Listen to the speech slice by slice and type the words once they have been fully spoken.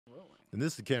And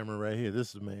this is the camera right here. This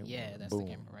is the main Yeah, one. that's Boom, the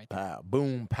camera right there. pow,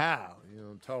 boom, pow. You know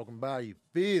what I'm talking about? You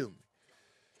feel me?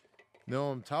 You know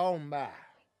what I'm talking about?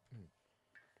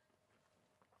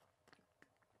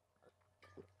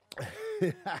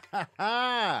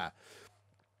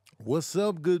 What's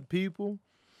up, good people?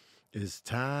 It's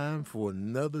time for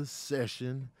another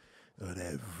session of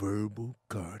that verbal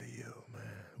cardio, man.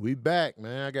 We back,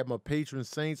 man. I got my patron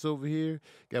saints over here.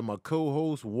 Got my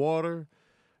co-host, Water.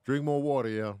 Drink more water,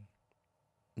 y'all.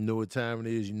 You know what time it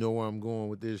is. You know where I'm going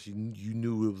with this. You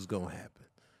knew it was going to happen.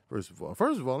 First of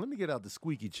all, let me get out the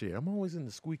squeaky chair. I'm always in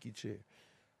the squeaky chair.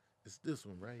 It's this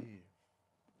one right here.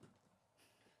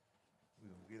 We're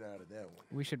going to get out of that one.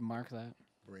 We should mark that.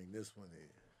 Bring this one in.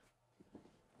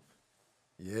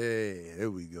 Yeah, there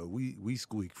we go. We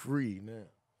squeak free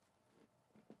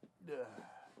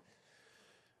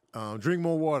now. Drink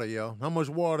more water, y'all. How much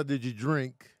water did you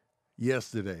drink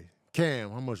yesterday? Cam,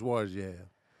 how much water did you have?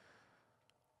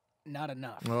 Not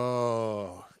enough.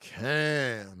 Oh,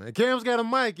 Cam. Man, Cam's got a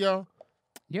mic, y'all.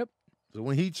 Yep. So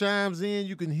when he chimes in,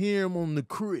 you can hear him on the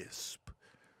crisp.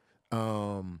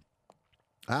 I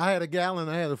had a gallon.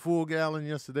 I had a full gallon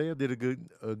yesterday. I did a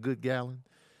good gallon.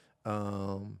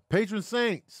 Patron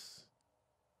saints,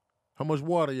 how much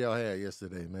water y'all had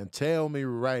yesterday, man? Tell me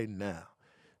right now.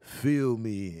 Fill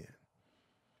me in.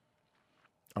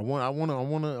 I want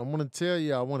to tell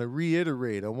you. I want to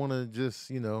reiterate. I want to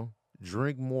just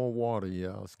drink more water,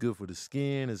 y'all. It's good for the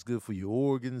skin. It's good for your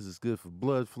organs. It's good for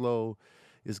blood flow.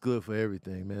 It's good for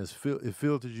everything, man. It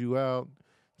filters you out,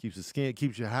 keeps the skin,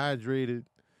 keeps you hydrated,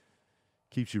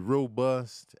 keeps you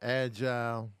robust,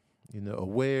 agile,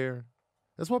 aware.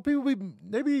 That's why people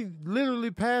they be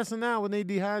literally passing out when they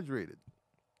dehydrated.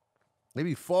 They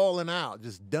be falling out,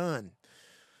 just done.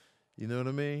 You know what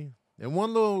I mean? And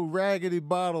one little raggedy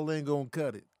bottle ain't gonna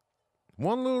cut it.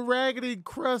 One little raggedy,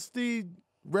 crusty,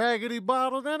 raggedy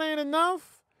bottle, that ain't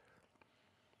enough.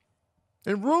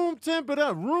 And room temp it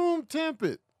up. Room temp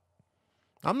it.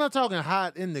 I'm not talking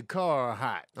hot in the car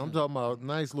hot. I'm talking about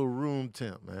nice little room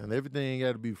temp, man. Everything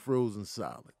got to be frozen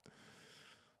solid.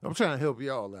 I'm trying to help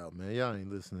y'all out, man. Y'all ain't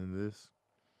listening to this.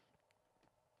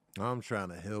 I'm trying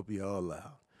to help y'all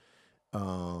out.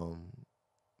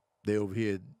 They over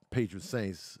here at Patron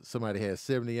Saints, somebody had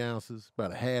 70 ounces,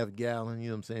 about a half gallon, you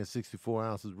know what I'm saying, 64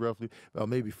 ounces roughly, about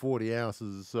maybe 40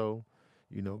 ounces or so,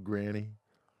 Granny.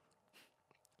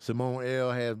 Simone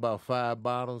L had about 5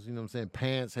 bottles, you know what I'm saying.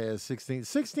 Pants had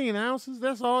 16 ounces.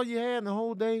 That's all you had in the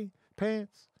whole day,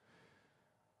 Pants.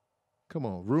 Come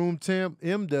on, room temp.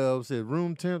 M-Dub said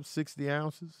room temp, 60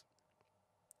 ounces.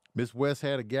 Miss West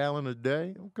had a gallon a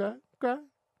day. Okay.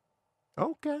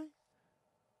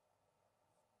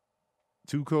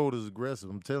 Too cold is aggressive.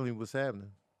 I'm telling you what's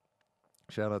happening.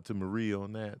 Shout out to Marie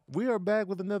on that. We are back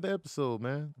with another episode,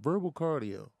 man. Verbal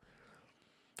cardio.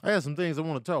 I got some things I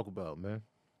want to talk about, man.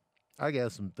 I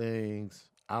got some things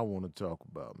I want to talk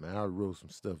about, man. I wrote some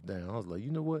stuff down. I was like,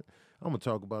 you know what? I'm going to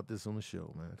talk about this on the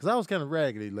show, man. Because I was kind of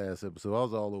raggedy last episode. I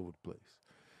was all over the place.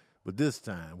 But this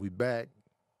time, we back.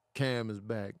 Cam is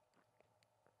back.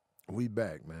 We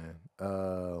back, man.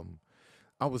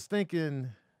 I was thinking,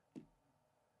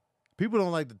 people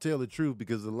don't like to tell the truth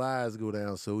because the lies go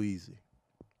down so easy.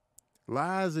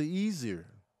 Lies are easier.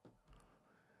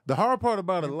 The hard part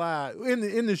about a lie,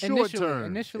 in the short term.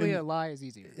 Initially, a lie is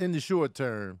easier. In the short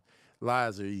term,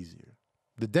 lies are easier.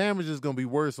 The damage is going to be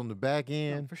worse on the back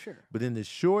end. No, for sure. But in the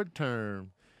short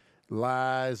term,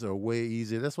 lies are way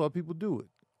easier. That's why people do it.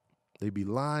 They be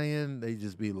lying. They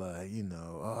just be like,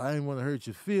 oh, I didn't want to hurt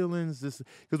your feelings.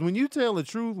 Because when you tell the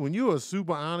truth, when you are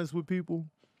super honest with people,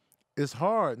 it's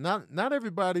hard. Not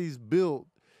everybody's built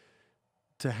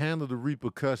to handle the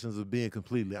repercussions of being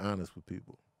completely honest with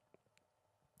people.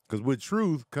 Because with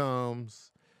truth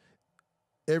comes,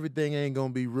 everything ain't going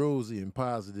to be rosy and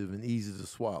positive and easy to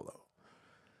swallow.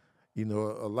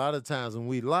 A lot of times when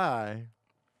we lie,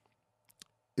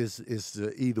 it's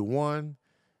either one,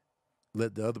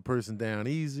 let the other person down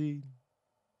easy.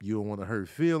 You don't want to hurt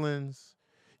feelings.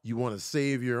 You want to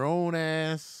save your own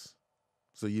ass.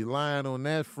 So you're lying on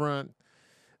that front.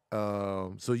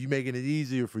 So you're making it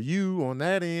easier for you on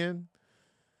that end.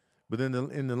 But in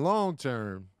the long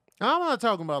term, I'm not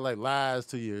talking about like lies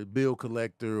to your bill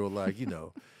collector or like,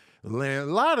 a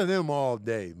lot of them all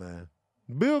day, man.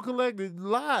 Bill collectors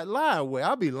lie away.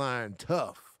 I'll be lying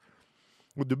tough.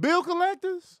 With the bill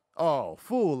collectors,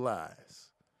 full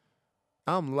lies.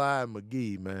 I'm lying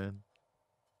McGee, man.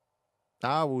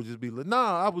 I will just be like,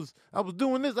 I was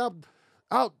doing this.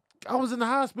 I was in the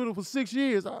hospital for 6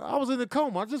 years. I was in a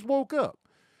coma. I just woke up.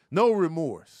 No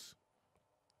remorse.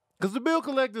 Because the bill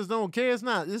collectors don't care. It's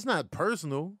not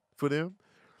personal for them.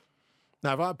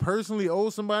 Now, if I personally owe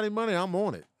somebody money, I'm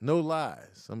on it. No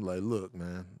lies. I'm like, look,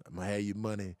 man, I'm gonna have your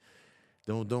money.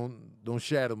 Don't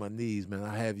shatter my knees, man.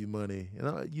 I have your money,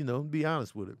 and be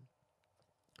honest with it.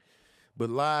 But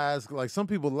lies, like some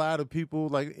people lie to people,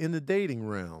 like in the dating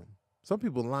realm. Some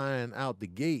people lying out the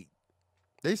gate.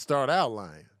 They start out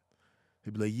lying.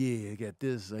 They be like, yeah, I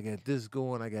got this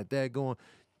going, I got that going.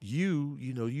 You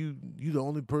the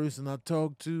only person I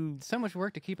talk to. So much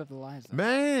work to keep up the lies, though.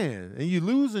 Man, and you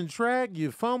losing track,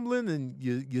 you're fumbling, and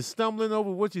you're stumbling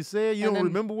over what you said. You And don't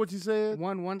then remember what you said.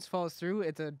 One once falls through,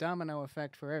 it's a domino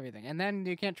effect for everything. And then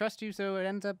you can't trust you, so it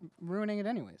ends up ruining it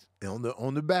anyways. And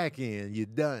on the back end, you're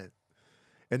done.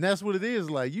 And that's what it is.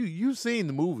 Like you've seen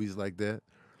the movies like that.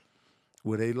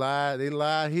 Where they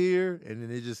lie here, and then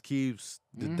it just keeps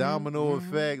the domino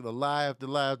effect, the lie after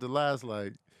lie after lie. It's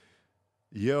like,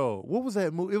 yo, what was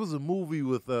that movie? It was a movie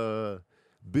with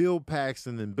Bill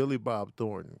Paxton and Billy Bob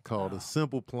Thornton called A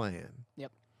Simple Plan.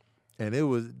 Yep. And it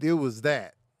was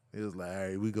that. It was like, all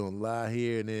right, we're gonna lie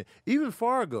here, and then even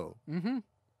Fargo. Mm-hmm.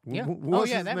 Yeah.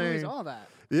 What's his that name? movie's all that.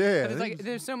 Yeah. But it's like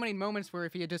there's so many moments where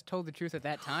if he had just told the truth at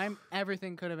that time,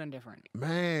 everything could have been different.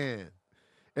 Man.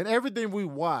 And everything we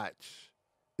watch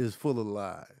is full of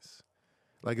lies.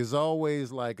 Like it's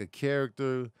always like a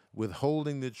character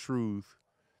withholding the truth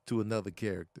to another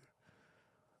character.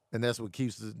 And that's what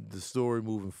keeps the story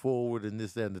moving forward and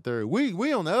this, that, and the third.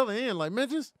 We on the other end, like, man,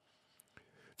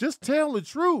 just tell the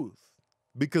truth.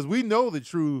 Because we know the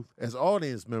truth as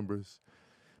audience members,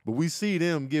 but we see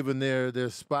them giving their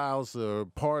spouse or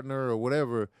partner or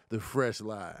whatever the fresh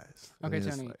lies. Okay,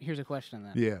 Tony, here's a question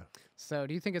then. Yeah. So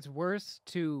do you think it's worse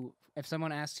if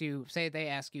someone asks you, say they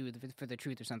ask you for the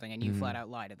truth or something and you flat out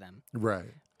lie to them?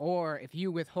 Right. Or if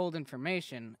you withhold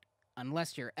information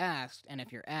unless you're asked, and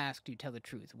if you're asked, you tell the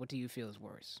truth. What do you feel is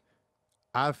worse?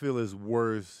 I feel it's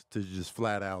worse to just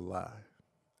flat out lie.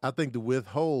 I think to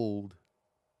withhold,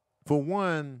 for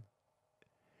one,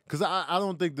 because I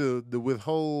don't think the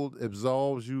withhold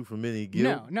absolves you from any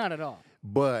guilt. No, not at all.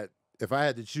 But if I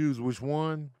had to choose which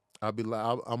one, I'd be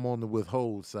like, I'm on the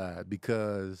withhold side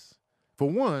because, for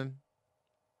one,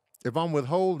 if I'm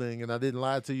withholding and I didn't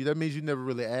lie to you, that means you never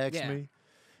really asked me.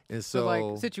 And So,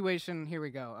 like, situation, here we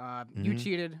go. You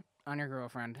cheated on your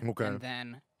girlfriend, Okay. and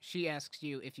then she asks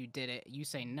you if you did it, you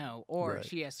say no, or Right.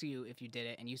 she asks you if you did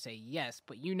it, and you say yes,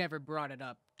 but you never brought it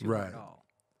up to her Right. at all.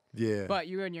 Yeah. But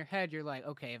you're in your head, you're like,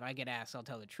 okay, if I get asked, I'll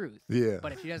tell the truth. Yeah.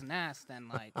 But if she doesn't ask, then,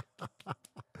 like,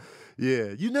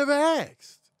 Yeah. You never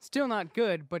asked. still not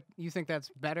good, but you think that's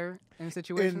better in a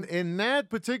situation? In that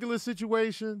particular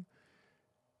situation,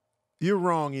 you're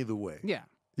wrong either way. Yeah.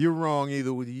 You're wrong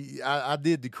either way. I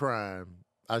did the crime.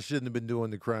 I shouldn't have been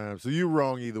doing the crime. So you're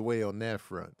wrong either way on that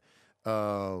front.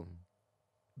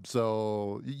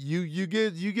 So you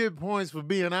get points for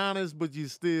being honest, but you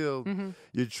still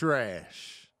you're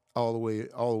trash all the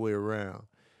way around.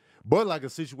 But like a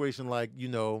situation like,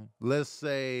 let's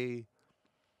say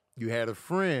you had a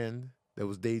friend that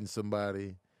was dating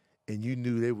somebody and you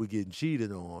knew they were getting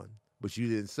cheated on, but you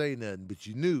didn't say nothing, but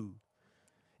you knew.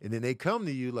 And then they come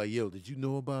to you like, yo, did you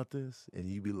know about this? And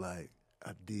you be like,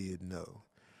 I did know.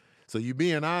 So you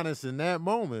being honest in that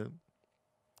moment,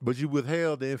 but you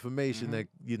withheld the information that,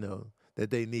 that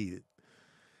they needed.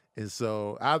 And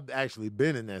so I've actually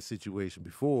been in that situation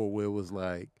before where it was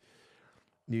like,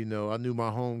 I knew my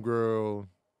homegirl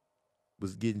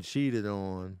was getting cheated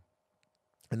on,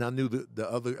 and I knew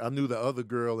the other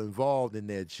girl involved in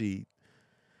that cheat.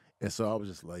 And so I was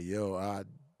just like, yo,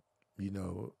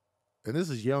 and this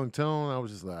is young Tone. I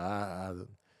was just like,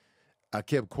 I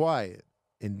kept quiet.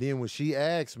 And then when she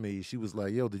asked me, she was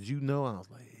like, yo, did you know? And I was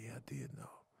like, yeah, I did know.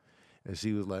 And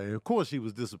she was like, and of course she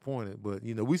was disappointed, but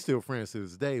we still friends to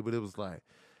this day. But it was like,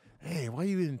 hey, why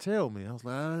you didn't tell me? I was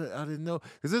like, I didn't know.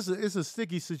 Because it's a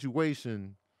sticky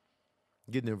situation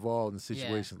getting involved in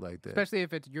situations like that. Especially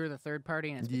if you're the third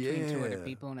party and it's between two other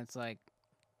people, and it's like.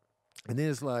 And then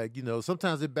it's like,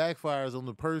 sometimes it backfires on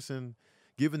the person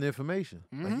giving the information.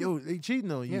 Like, yo, they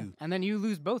cheating on you. Yeah. And then you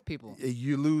lose both people.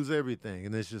 You lose everything.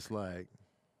 And it's just like,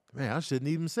 man, I shouldn't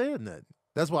even said nothing.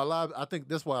 That's why I think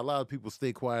that's why a lot of people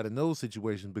stay quiet in those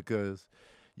situations, because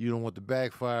you don't want the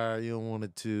backfire, you don't want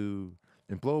it to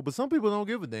implode. But some people don't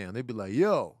give a damn. They be like,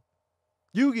 yo,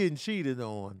 you getting cheated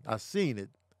on. I seen it.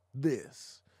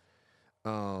 This.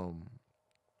 But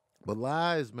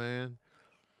lies, man.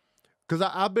 Because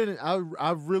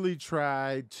I've really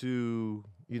tried to,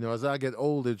 as I get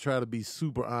older, try to be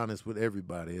super honest with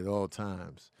everybody at all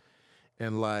times.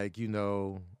 And like,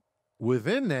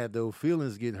 within that though,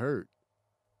 feelings get hurt.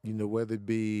 Whether it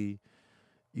be,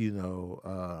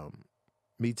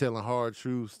 me telling hard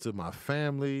truths to my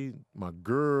family, my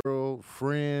girl,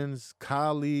 friends,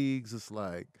 colleagues. It's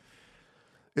like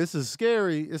it's a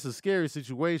scary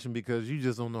situation because you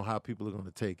just don't know how people are going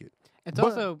to take it. It's But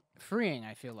also freeing,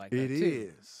 I feel like. it That,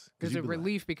 too. is. There's you a be like,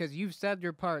 relief because you've said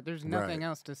your part. There's nothing Right.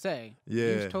 else to say. Yeah.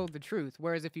 You've told the truth.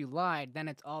 Whereas if you lied, then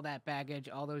it's all that baggage,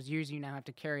 all those years you now have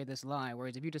to carry this lie.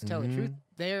 Whereas if you just tell the truth,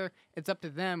 it's up to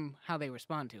them how they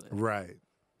respond to it. Right.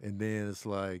 And then it's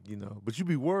like, but you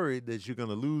be worried that you're going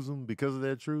to lose them because of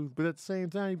that truth. But at the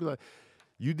same time, you be like,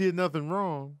 you did nothing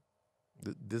wrong.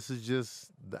 This is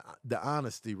just the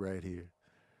honesty right here.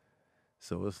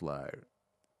 So it's like,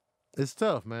 it's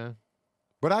tough, man.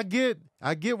 But I get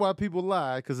why people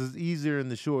lie because it's easier in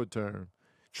the short term,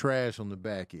 trash on the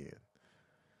back end.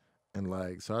 And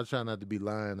like, so I try not to be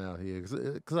lying out here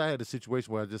because I had a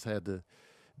situation where I just had to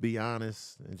be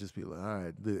honest and just be like, all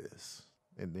right, this.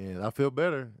 And then I feel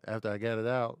better after I got it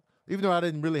out. Even though I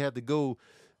didn't really have to go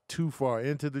too far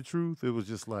into the truth, it was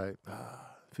just like,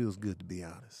 it feels good to be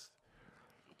honest.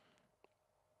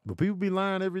 But people be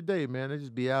lying every day, man. They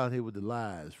just be out here with the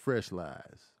lies, fresh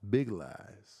lies, big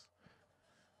lies.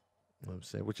 You know what I'm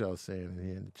saying? What y'all saying in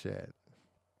here in the chat?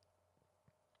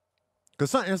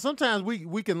 And sometimes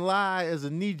we can lie as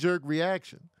a knee-jerk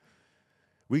reaction.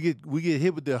 We get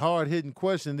hit with the hard-hitting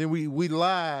question, then we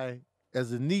lie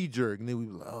as a knee-jerk, and then we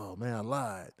be like, oh, man, I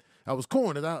lied. I was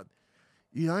cornered out.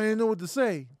 I didn't know what to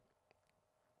say.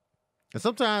 And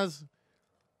sometimes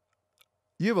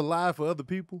you ever lie for other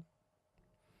people?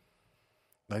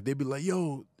 Like, they be like,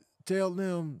 yo, tell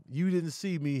them you didn't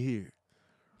see me here.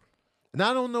 And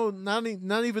I don't know, not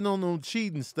even on no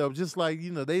cheating stuff, just like,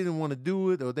 they didn't want to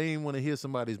do it or they didn't want to hear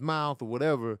somebody's mouth or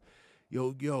whatever.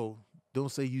 Yo, don't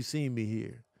say you seen me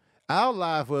here. I'll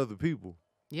lie for other people.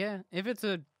 Yeah, if it's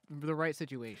the right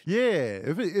situation. Yeah,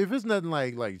 if it's nothing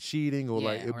like cheating or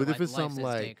but if it's something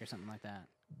like or something like that.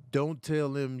 Don't tell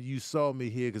them you saw me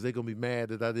here because they're going to be mad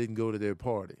that I didn't go to their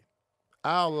party.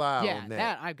 I'll lie on that. Yeah,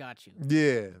 that I got you.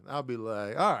 Yeah, I'll be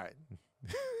like, all right.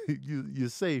 You're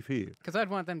safe here. Because I'd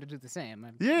want them to do the same.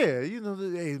 Yeah,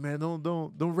 hey man,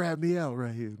 don't rat me out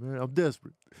right here, man. I'm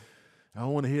desperate. I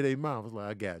don't want to hear their mouth. It's like,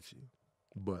 I got you.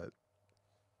 But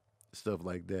stuff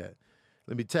like that.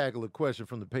 Let me tackle a question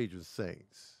from the Patriots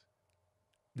Saints.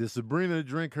 Did Sabrina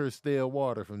drink her stale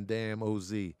water from Damn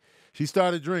OZ? She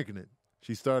started drinking it.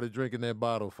 She started drinking that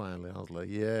bottle finally. I was like,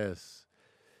 yes,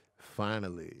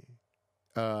 finally.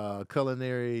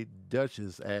 Culinary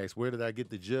Duchess asks, where did I get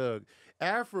the jug?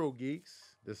 Afro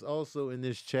Geeks, that's also in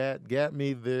this chat, got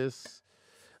me this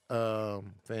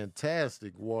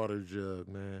fantastic water jug,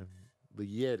 man. The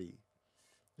Yeti.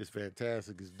 It's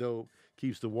fantastic. It's dope.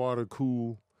 Keeps the water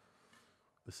cool.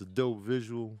 It's a dope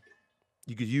visual.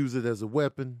 You could use it as a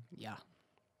weapon. Yeah.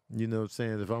 You know what I'm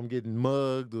saying? If I'm getting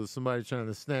mugged or somebody trying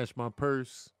to snatch my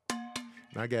purse,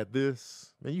 and I got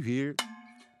this, man, you hear it.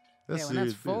 That's when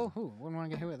that's full, who wouldn't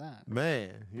want to get hit with that?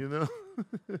 Man,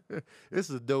 it's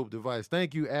a dope device.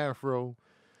 Thank you, Afro,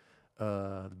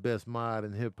 the best mod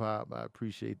in hip-hop. I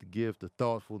appreciate the gift, the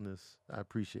thoughtfulness. I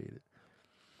appreciate it.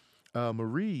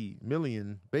 Marie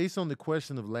Million, based on the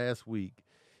question of last week,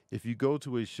 if you go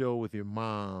to a show with your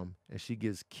mom and she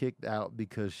gets kicked out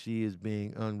because she is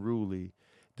being unruly,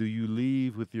 do you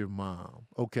leave with your mom?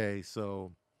 Okay,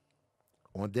 so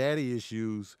on Daddy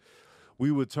Issues,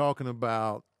 we were talking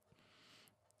about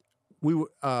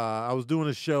I was doing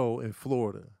a show in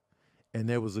Florida, and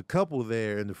there was a couple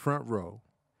there in the front row.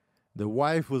 The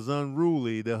wife was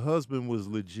unruly. The husband was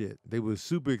legit. They were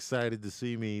super excited to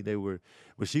see me.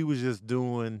 But she was just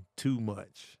doing too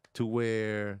much to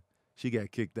where she got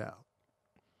kicked out.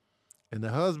 And the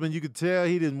husband, you could tell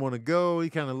he didn't want to go. He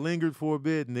kind of lingered for a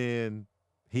bit, and then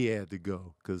he had to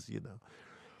go because,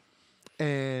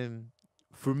 And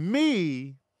for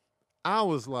me, I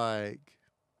was like,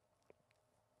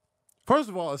 first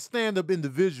of all, a stand-up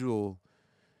individual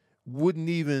wouldn't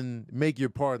even make your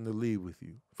partner leave with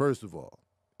you. First of all,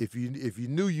 if you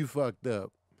knew you fucked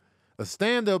up, a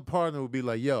stand-up partner would be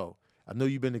like, yo, I know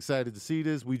you've been excited to see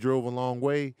this. We drove a long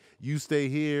way. You stay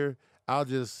here. I'll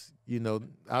just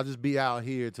be out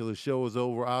here till the show is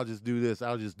over. I'll just do this.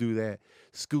 I'll just do that.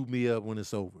 Scoop me up when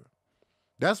it's over.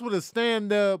 That's what a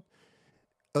stand-up,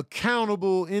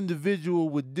 accountable individual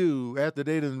would do after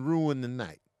they done ruined the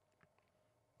night.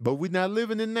 But we're not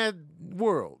living in that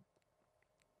world.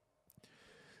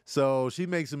 So she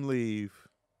makes him leave.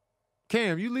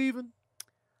 Cam, you leaving?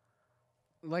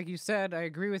 Like you said, I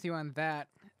agree with you on that.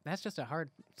 That's just a hard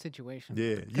situation.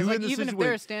 Yeah. Because even if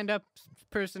they're a stand-up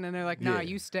person and they're like, nah,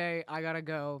 you stay, I gotta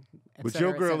go, But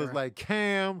your girl is like,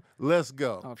 Cam, let's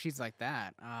go. Oh, if she's like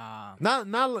that.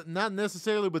 Not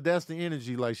necessarily, but that's the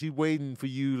energy. Like, she waiting for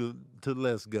you to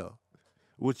let's go.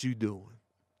 What you doing?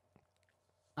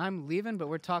 I'm leaving, but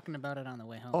we're talking about it on the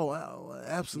way home. Oh,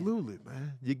 absolutely,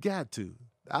 man. You got to.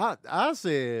 I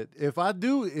said if I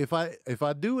do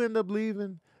end up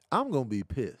leaving, I'm gonna be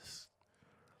pissed.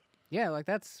 Yeah, like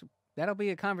that'll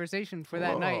be a conversation for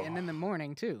that night and in the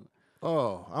morning too.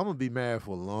 Oh, I'm gonna be mad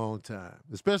for a long time,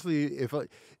 especially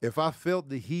if I felt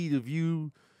the heat of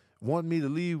you wanting me to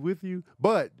leave with you.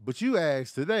 But you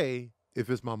asked today if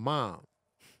it's my mom.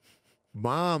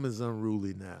 Mom is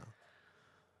unruly now.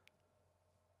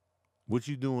 What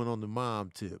you doing on the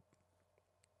mom tip?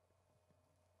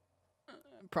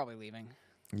 Probably leaving.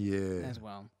 Yeah. As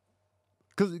well.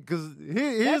 Because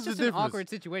here's that's the just difference. An awkward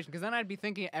situation. Because then I'd be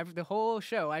thinking the whole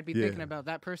show. I'd be thinking about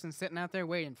that person sitting out there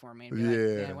waiting for me. And be like,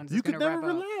 yeah. When's this You could never wrap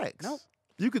relax. Up? Nope.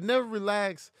 You could never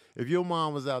relax if your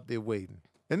mom was out there waiting.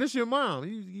 And it's your mom.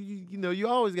 You know, you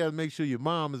always got to make sure your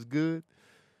mom is good.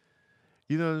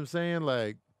 You know what I'm saying?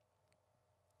 Like,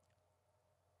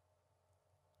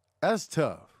 that's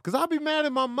tough. Because I'll be mad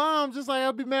at my mom just like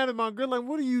I'll be mad at my girl. Like,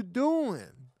 what are you doing?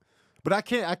 But I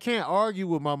can't argue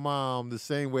with my mom the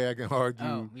same way I can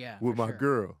argue with my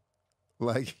girl.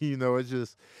 Like, you know,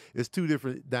 it's two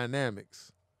different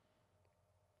dynamics.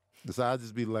 So I'll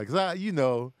just be like, I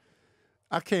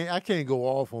can't go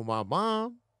off on my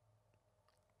mom.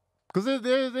 Because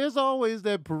there's always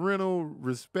that parental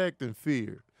respect and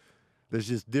fear that's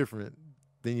just different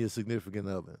than your significant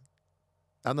other.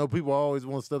 I know people always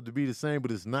want stuff to be the same,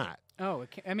 but it's not. Oh,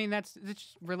 I mean, it's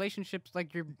relationships,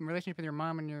 like your relationship with your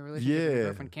mom and your relationship with your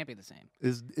girlfriend can't be the same.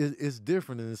 It's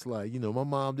different, and it's like, you know, my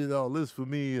mom did all this for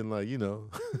me, and like, you know,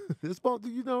 it's about to,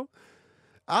 you know,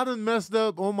 I done messed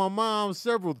up on my mom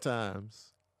several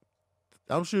times.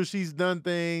 I'm sure she's done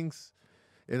things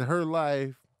in her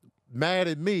life mad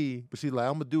at me, but she's like,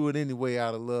 I'm going to do it anyway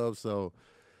out of love, so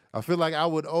I feel like I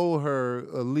would owe her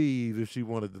a leave if she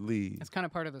wanted to leave. It's kind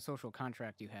of part of the social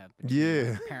contract you have between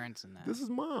your parents and that. This is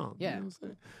mom. Yeah. You know what I'm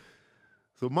saying?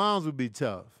 So moms would be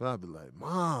tough. I'd be like,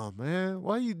 Mom, man,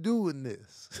 why are you doing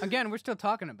this? Again, we're still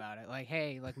talking about it. Like,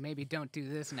 hey, like maybe don't do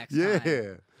this next time.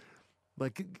 Yeah.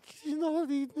 Like, you know,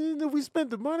 we spent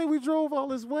the money, we drove all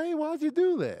this way. Why'd you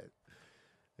do that?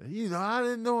 You know, I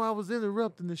didn't know I was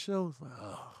interrupting the show. It's like,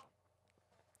 oh,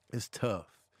 it's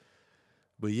tough.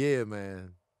 But yeah,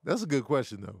 man. That's a good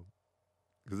question, though,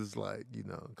 because it's like, you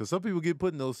know, because some people get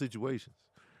put in those situations.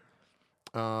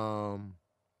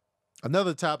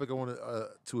 Another topic I want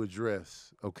to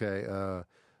address, okay?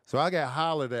 So I got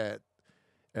hollered at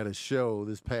a show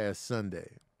this past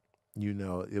Sunday. You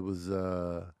know, it was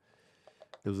a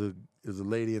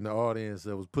lady in the audience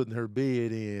that was putting her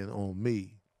bid in on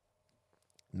me.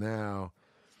 Now,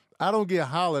 I don't get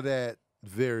hollered at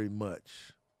very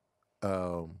much.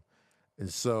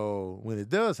 And so when it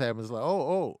does happen, it's like,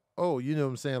 oh, you know what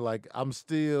I'm saying? Like, I'm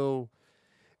still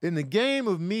in the game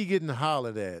of me getting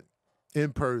hollered at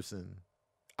in person.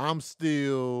 I'm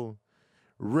still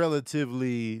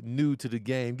relatively new to the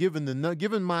game,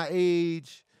 given my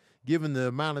age, given the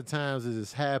amount of times that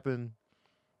it's happened.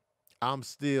 I'm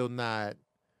still not,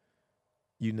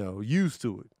 you know, used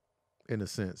to it in a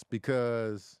sense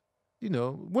because, you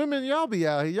know, women, y'all be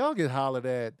out here, y'all get hollered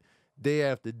at day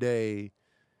after day.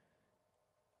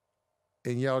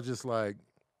 And y'all just like,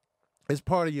 it's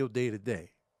part of your day to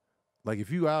day. Like if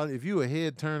you a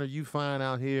head turner, you find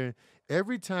out here,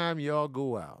 every time y'all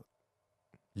go out,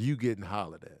 you getting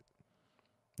hollered at.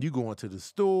 You going to the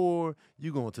store,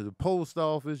 you going to the post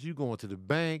office, you going to the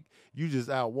bank, you just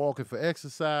out walking for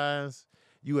exercise,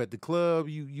 you at the club,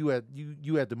 you at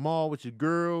the mall with your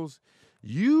girls,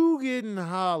 you getting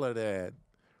hollered at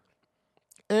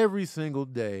every single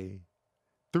day,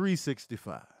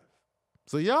 365.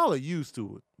 So y'all are used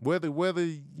to it. Whether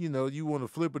you know you want to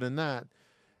flip it or not,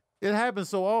 it happens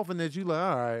so often that you like,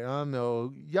 all right, I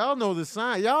know. Y'all know the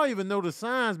sign. Y'all even know the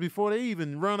signs before they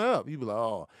even run up. You be like,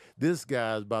 oh, this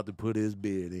guy's about to put his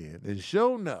bid in. And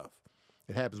sure enough,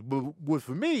 it happens. But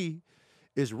for me,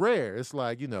 it's rare. It's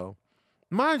like, you know,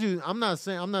 mind you, I'm not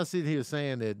sitting here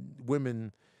saying that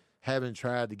women haven't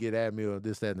tried to get at me or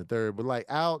this, that, and the third, but like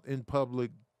out in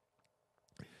public,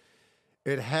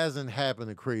 it hasn't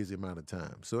happened a crazy amount of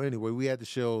times. So anyway, we had the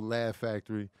show, Laugh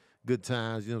Factory, good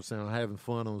times, you know what I'm saying, I'm having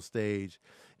fun on stage.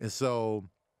 And so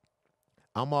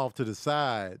I'm off to the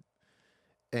side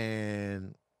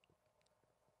and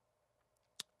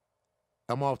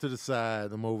I'm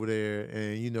over there,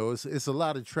 and, you know, it's a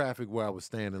lot of traffic where I was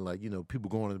standing, like, you know, people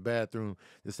going to the bathroom,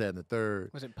 this, that, and the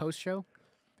third. Was it post-show?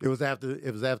 It was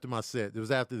after my set. It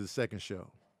was after the second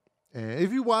show. And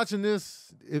if you're watching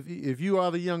this, if you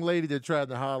are the young lady that tried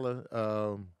to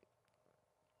holler,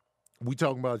 we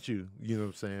talking about you. You know what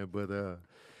I'm saying? But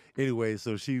anyway,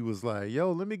 so she was like,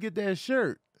 "Yo, let me get that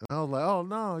shirt." And I was like, "Oh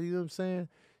no," you know what I'm saying?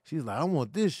 She's like, "I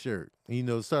want this shirt."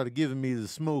 And, started giving me the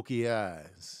smoky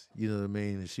eyes. You know what I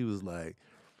mean? And she was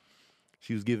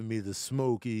giving me the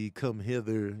smoky, come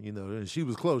hither. And she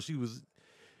was close. She was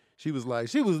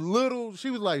little. She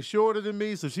was like shorter than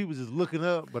me, so she was just looking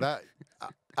up. But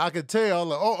I could tell,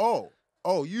 like,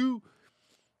 oh, you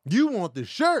want the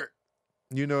shirt.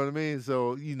 You know what I mean?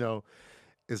 So, and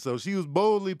so she was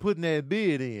boldly putting that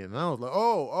bid in. And I was like,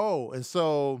 oh. And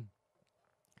so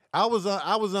I was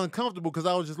uncomfortable because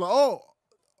I was just like,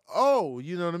 oh,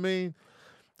 you know what I mean?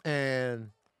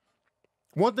 And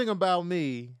one thing about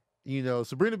me,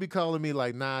 Sabrina be calling me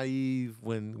like naive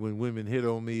when women hit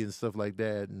on me and stuff like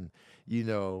that. And,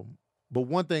 but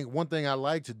one thing I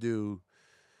like to do,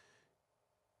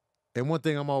 and one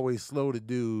thing I'm always slow to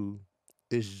do,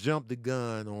 is jump the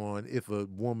gun on if a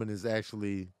woman is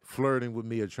actually flirting with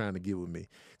me or trying to get with me.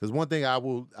 Because one thing I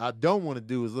don't want to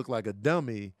do is look like a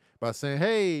dummy by saying,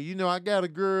 hey, I got a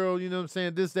girl, you know what I'm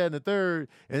saying, this, that, and the third,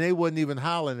 and they wasn't even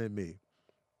hollering at me.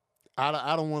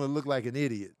 I don't want to look like an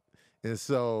idiot. And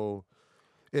so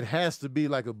it has to be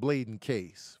like a blatant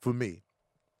case for me.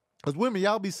 Because women,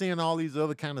 y'all be seeing all these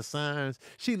other kind of signs.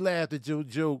 She laughed at your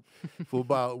joke for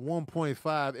about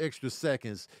 1.5 extra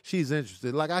seconds. She's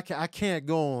interested. Like, I can't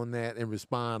go on that and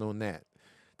respond on that.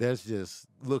 That's just,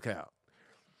 look out.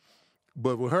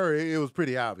 But with her, it was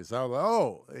pretty obvious. I was like,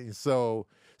 oh. And so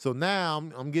now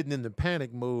I'm getting into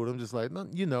panic mode. I'm just like,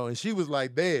 and she was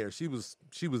like there. She was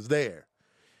there.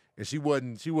 And she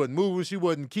wasn't moving. She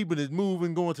wasn't keeping it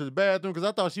moving, going to the bathroom. Because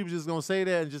I thought she was just going to say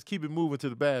that and just keep it moving to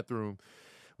the bathroom.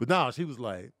 But no, she was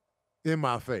like in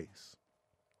my face.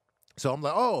 So I'm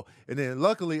like, oh. And then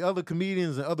luckily other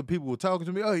comedians and other people were talking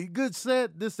to me. Oh, good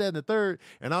set, this, that, and the third.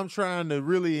 And I'm trying to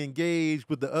really engage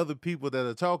with the other people that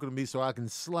are talking to me so I can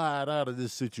slide out of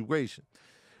this situation.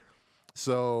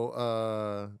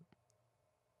 So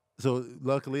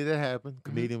luckily that happened.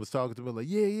 Comedian was talking to me like,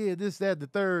 yeah, this, that, and the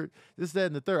third. This, that,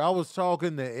 and the third. I was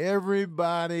talking to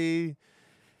everybody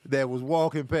that was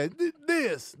walking past,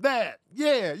 this, that,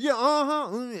 yeah,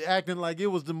 acting like it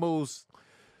was the most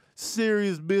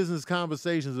serious business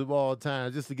conversations of all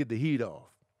time just to get the heat off.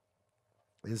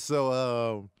 And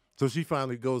so she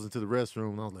finally goes into the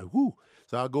restroom, and I was like, whoo.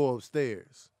 So I go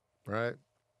upstairs, right?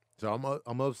 So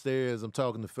I'm upstairs, I'm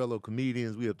talking to fellow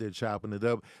comedians, we up there chopping it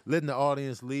up, letting the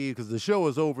audience leave, because the show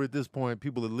is over at this point,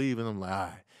 people are leaving. I'm like, all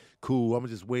right, cool, I'm going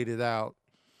to just wait it out,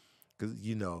 because,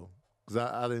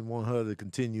 I didn't want her to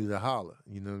continue to holler,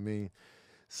 you know what I mean?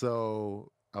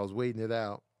 So I was waiting it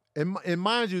out. And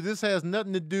mind you, this has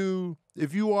nothing to do,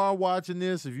 if you are watching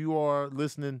this, if you are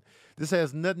listening, this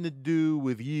has nothing to do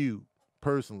with you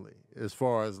personally, as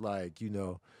far as like,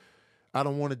 I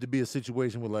don't want it to be a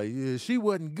situation where like, yeah, she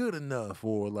wasn't good enough,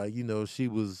 or like, she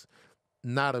was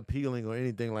not appealing or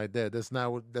anything like that. That's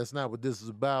not what this is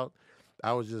about.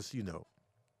 I was just,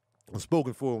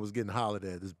 spoken for and was getting hollered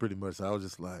at. This pretty much. I was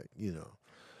just like,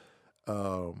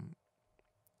 and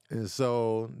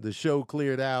so the show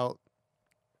cleared out.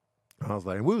 I was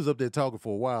like, and we was up there talking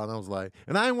for a while, and I was like,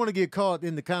 and I didn't want to get caught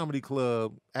in the comedy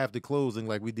club after closing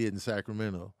like we did in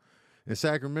Sacramento. In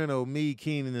Sacramento, me,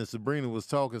 Keenan, and Sabrina was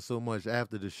talking so much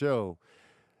after the show,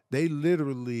 they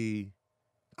literally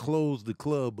closed the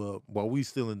club up while we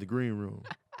still in the green room.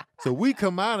 So we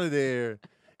come out of there,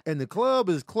 and the club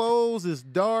is closed, it's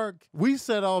dark. We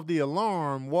set off the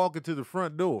alarm walking to the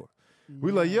front door.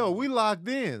 We like, yo, we locked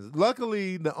in.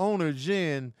 Luckily, the owner,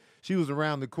 Jen, she was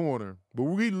around the corner, but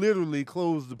we literally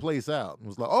closed the place out and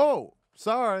was like, oh,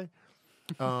 sorry.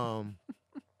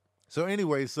 So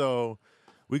anyway, so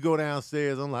we go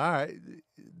downstairs. I'm like, all right,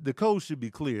 the coast should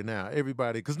be clear now,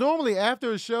 everybody. Because normally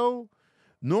after a show,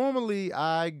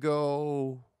 I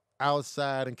go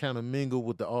outside and kind of mingle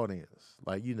with the audience.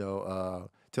 Like,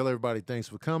 tell everybody thanks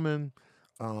for coming,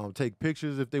 take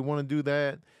pictures if they want to do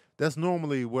that. That's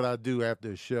normally what I do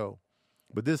after a show.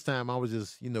 But this time I was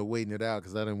just, waiting it out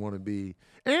because I didn't want to be.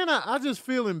 And I just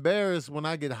feel embarrassed when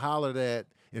I get hollered at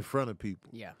in front of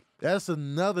people. Yeah. That's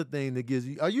another thing that gives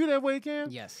you. Are you that way, Cam?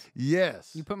 Yes.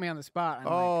 Yes. You put me on the spot. I'm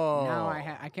like, now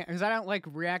I can't, because I don't like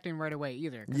reacting right away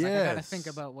either. Because I got to think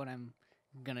about what I'm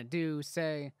going to do,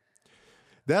 say.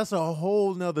 That's a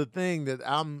whole nother thing that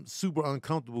I'm super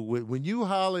uncomfortable with. When you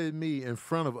holler at me in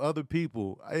front of other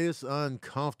people, it's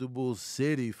uncomfortable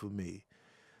city for me.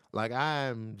 Like,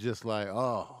 I'm just like,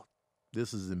 oh,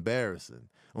 this is embarrassing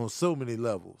on so many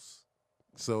levels.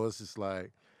 So it's just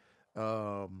like,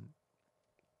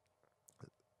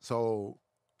 so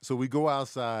so we go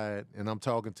outside, and I'm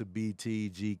talking to BT,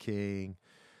 G King,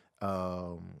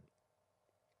 and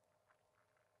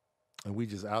we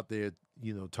just out there,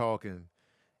 talking,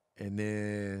 and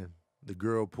then the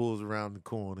girl pulls around the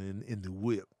corner in the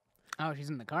whip. Oh, she's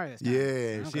in the car this time.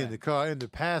 Yeah, she in the car, in the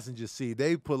passenger seat.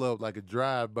 They pull up like a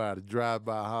drive-by,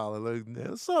 holler. Like,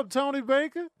 what's up, Tony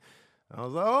Baker? I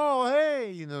was like, oh,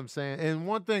 hey, you know what I'm saying? And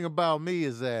one thing about me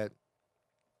is that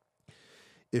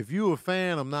if you a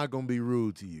fan, I'm not going to be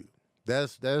rude to you.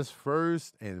 That's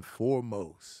first and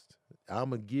foremost. I'm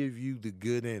going to give you the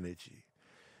good energy.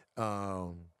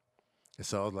 And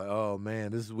so I was like, oh,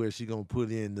 man, this is where she going to put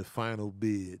in the final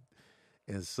bid.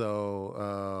 And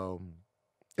so...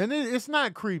 and it's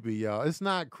not creepy, y'all. It's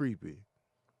not creepy.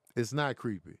 It's not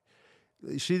creepy.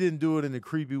 She didn't do it in a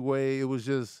creepy way. It was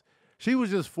just, she was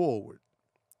just forward.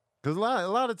 Because a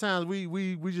lot of times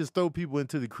we just throw people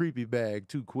into the creepy bag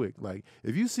too quick. Like,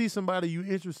 if you see somebody you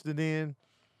interested in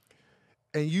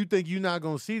and you think you're not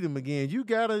going to see them again, you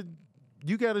gotta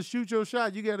shoot your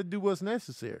shot. You got to do what's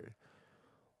necessary.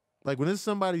 Like, when it's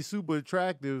somebody super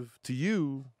attractive to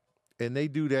you, and they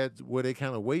do that where they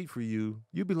kind of wait for you,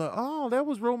 you'd be like, oh, that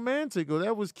was romantic, or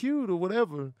that was cute, or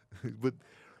whatever.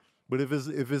 but if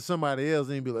it's somebody else,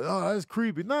 then you'd be like, oh, that's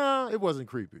creepy. Nah, it wasn't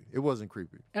creepy. It wasn't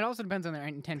creepy. It also depends on their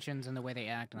intentions and the way they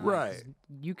act. On right. It.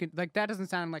 You could that doesn't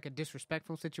sound like a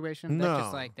disrespectful situation. No. That's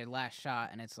just like their last shot,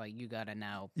 and it's like you gotta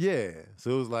now. Yeah.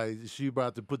 So it was like she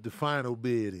about to put the final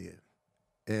bid in,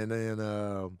 and then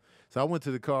so I went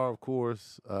to the car. Of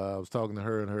course, I was talking to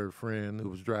her and her friend who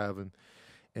was driving.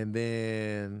 And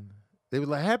then they were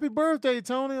like, happy birthday,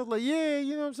 Tony. I was like, yeah,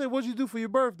 you know what I'm saying? What'd you do for your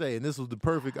birthday? And this was the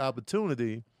perfect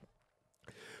opportunity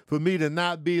for me to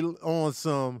not be on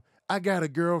some, I got a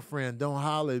girlfriend, don't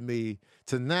holler at me,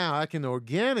 to now I can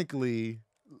organically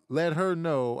let her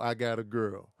know I got a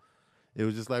girl. It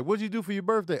was just like, what'd you do for your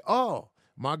birthday? Oh,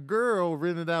 my girl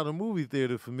rented out a movie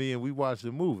theater for me and we watched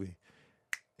a movie.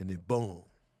 And then boom.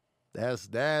 That's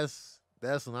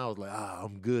when I was like,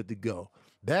 I'm good to go.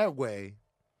 That way,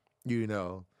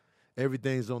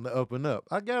 everything's on the up and up.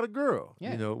 I got a girl,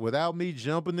 without me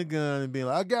jumping the gun and being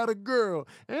like, I got a girl.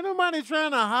 Ain't nobody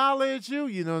trying to holler at you,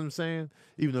 you know what I'm saying?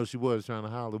 Even though she was trying to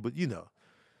holler, but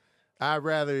I'd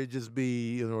rather it just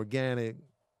be an organic,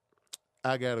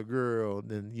 I got a girl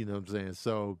than, you know what I'm saying?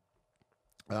 So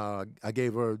I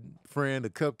gave her friend a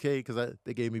cupcake because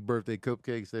they gave me birthday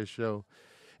cupcakes, that show.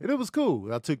 And it was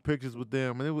cool. I took pictures with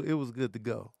them, and it was good to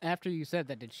go. After you said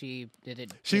that, did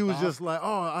it? She was just like,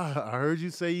 oh, I heard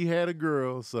you say you had a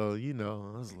girl. So,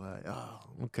 I was like, oh,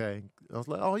 okay. I was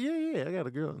like, oh, yeah, I got a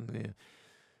girl. Yeah.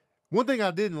 One thing I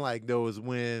didn't like, though, is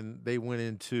when they went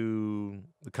into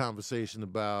the conversation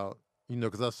about,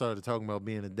 because I started talking about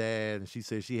being a dad, and she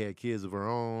said she had kids of her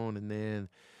own. And then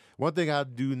one thing I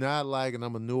do not like, and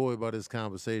I'm annoyed by this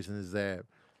conversation, is that,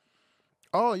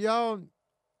 oh, y'all...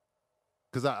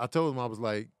 Because I told him, I was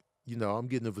like, I'm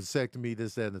getting a vasectomy,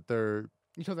 this, that, and the third.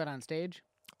 You told that on stage?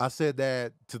 I said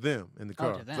that to them in the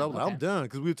car. To them. So I was like, I'm done.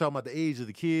 Because we were talking about the age of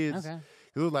the kids. Okay.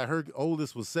 It was like her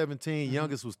oldest was 17,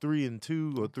 youngest was 3 and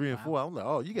 2 or 3 and 4. I was like,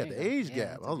 oh, you got the age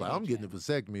gap. I was like, I'm getting a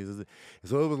vasectomy.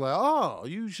 So it was like, oh,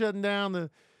 you shutting down the...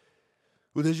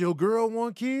 Well, does your girl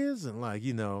want kids? And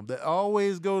they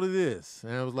always go to this.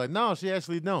 And I was like, no, she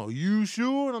actually don't. You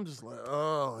sure? And I'm just like,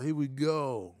 oh, here we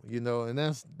go. And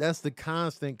that's the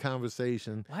constant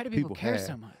conversation. Why do people care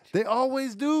so much? They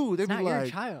always do. They it's be not like,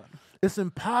 your child. It's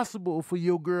impossible for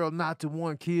your girl not to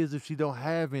want kids if she don't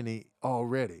have any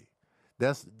already.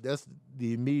 That's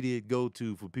the immediate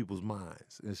go-to for people's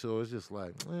minds. And so it's just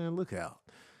like, man, look out.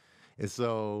 And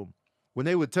so when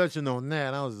they were touching on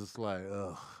that, I was just like,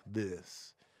 ugh,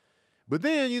 this. But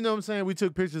then, you know what I'm saying, we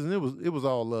took pictures and it was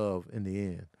all love in the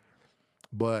end.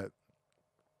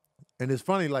 And it's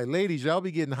funny, like, ladies, y'all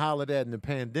be getting hollered at in the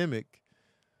pandemic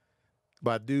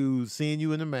by dudes seeing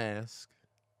you in a mask,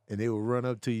 and they will run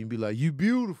up to you and be like, you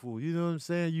beautiful, you know what I'm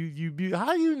saying? You beautiful.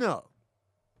 How you know?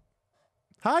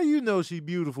 How you know she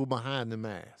beautiful behind the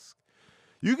mask?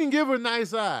 You can give her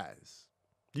nice eyes.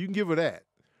 You can give her that.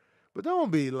 But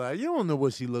don't be like, you don't know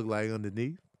what she look like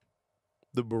underneath.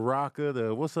 The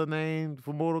Baraka, what's her name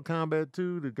from Mortal Kombat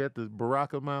 2 that got the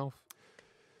Baraka mouth?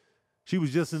 She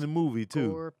was just in the movie,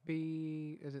 too.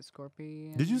 Is it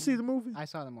Scorpion? Did you see the movie? I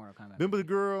saw the Mortal Kombat Remember movie. the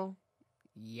girl?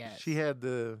 Yes. She had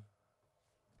the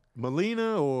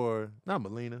Melina or not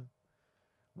Melina.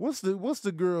 What's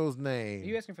the girl's name? Are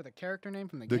you asking for the character name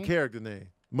from the game? game? The character name.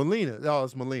 Melina. Oh,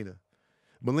 it's Melina.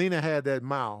 Melina had that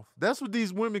mouth. That's what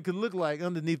these women could look like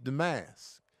underneath the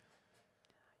mask.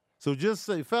 So just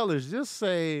say, fellas, just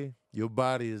say your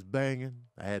body is banging.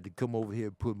 I had to come over here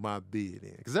and put my bid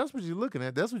in. Because that's what you're looking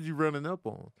at. That's what you're running up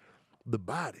on. the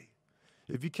body.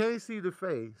 If you can't see the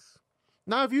face,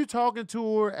 now if you're talking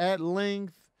to her at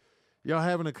length, y'all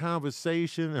having a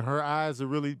conversation and her eyes are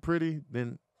really pretty,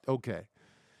 then okay.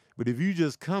 But if you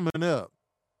just coming up,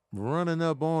 running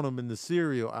up on them in the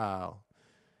cereal aisle,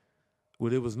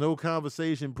 where there was no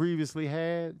conversation previously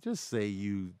had, just say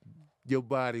your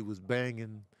body was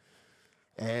banging,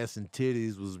 ass and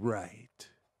titties was right.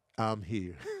 I'm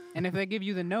here. And if they give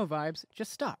you the no vibes,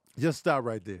 just stop. Just stop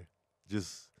right there.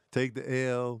 Just take the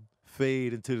L,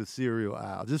 fade into the cereal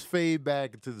aisle. Just fade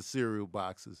back into the cereal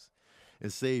boxes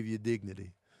and save your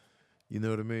dignity. You know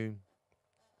what I mean?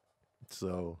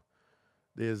 So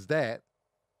there's that.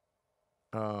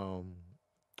 I'm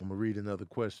going to read another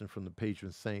question from the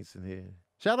patron saints in here.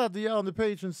 Shout out to y'all and the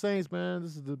patron saints, man.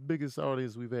 This is the biggest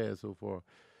audience we've had so far.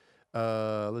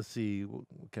 Let's see what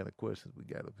kind of questions we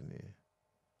got up in there.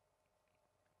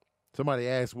 Somebody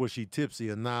asked, was she tipsy?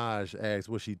 Or Naj asked,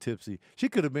 was she tipsy? She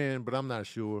could have been, but I'm not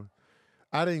sure.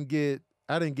 I didn't get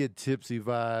tipsy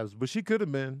vibes, but she could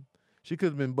have been. She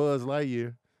could have been Buzz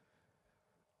Lightyear.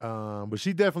 But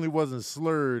she definitely wasn't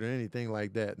slurred or anything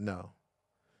like that. No.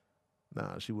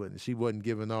 Nah, she wasn't. She wasn't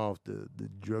giving off the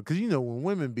drug. Because, when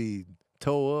women be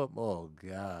toe up, oh,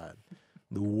 God,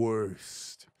 the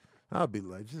worst. I'll be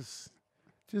like, just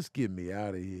get me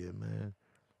out of here, man.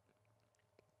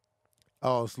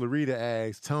 Oh, Slarita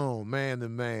asked, Tone, man to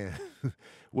man,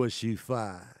 was she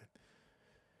fine?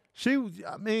 She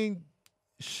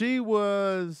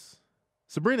was.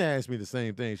 Sabrina asked me the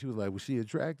same thing. She was like, was she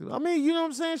attractive? I mean, you know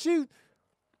what I'm saying?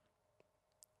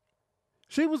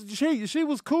 She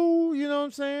was cool, you know what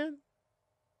I'm saying?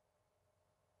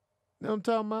 You know what I'm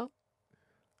talking about?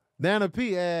 Nana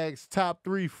P asks, top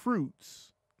 3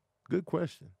 fruits. Good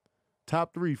question.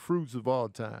 Top 3 fruits of all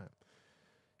time.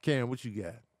 Cam, what you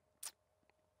got?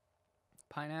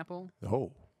 Pineapple.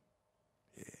 Oh.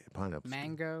 Yeah, pineapple.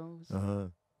 Mangoes. Uh-huh.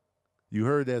 You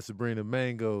heard that, Sabrina.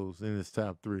 Mangoes in its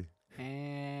top 3.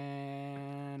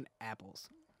 And apples.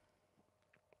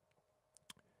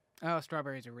 Oh,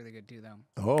 strawberries are really good too, though.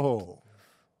 Oh.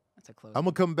 That's a close I'm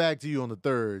going to come back to you on the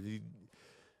 3rd.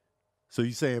 So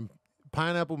you saying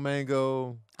pineapple,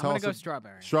 mango. I'm going to go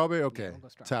strawberry. Strawberry? Okay. Yeah, we'll go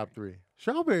strawberry. Top 3.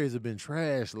 Strawberries have been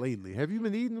trash lately. Have you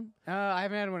been eating them? I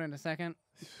haven't had one in a second.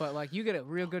 But, you get a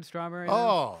real good strawberry.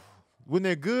 Oh. When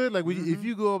they're good, like if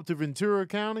you go up to Ventura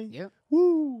County, yep.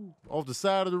 Woo, off the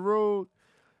side of the road,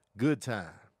 good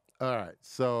time. All right,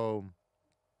 so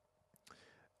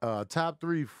top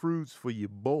 3 fruits for your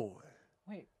boy.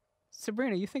 Wait,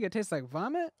 Sabrina, you think it tastes like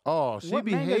vomit? Oh, she What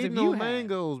be mangoes hating have you on had?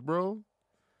 mangoes, bro.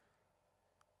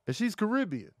 And she's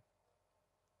Caribbean.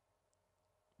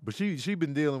 But she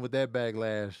been dealing with that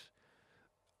backlash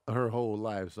her whole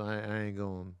life, so I ain't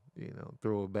gonna,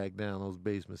 throw her back down those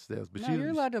basement steps. But No, you're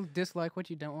allowed to dislike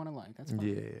what you don't want to like. That's fine.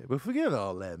 Yeah, but forget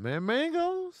all that, man.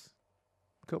 Mangoes?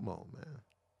 Come on, man.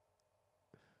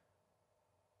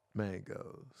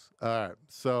 Mangoes. All right,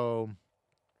 so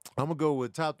I'm gonna go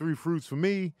with top 3 fruits for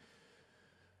me.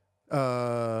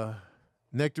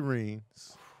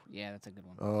 Nectarines. Yeah, that's a good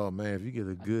one. Oh man, if you get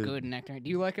a good nectarine. Do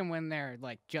you like them when they're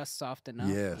just soft enough?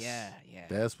 Yes. Yeah.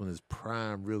 That's when it's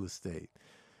prime real estate.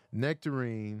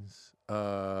 Nectarines.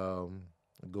 I'll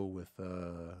go with.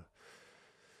 I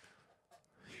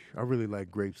really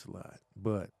like grapes a lot,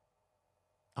 but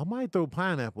I might throw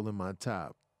pineapple in my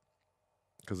top.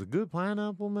 Cause a good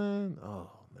pineapple, man. Oh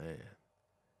man.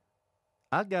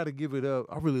 I gotta give it up.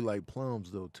 I really like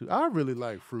plums though too. I really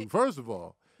like fruit. First of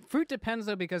all, fruit depends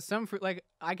though, because some fruit,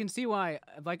 I can see why.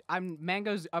 I'm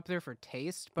mangoes up there for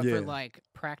taste, but for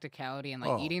practicality and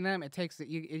eating them, it takes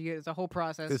it's a whole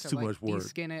process. It's to too much work.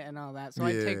 De-skin it and all that. So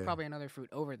I take probably another fruit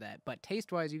over that. But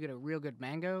taste wise, you get a real good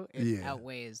mango. It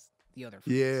outweighs the other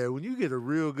fruits. Yeah, when you get a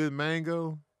real good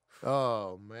mango,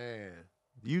 oh man,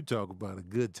 you talk about a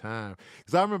good time.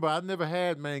 Because I remember I never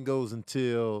had mangoes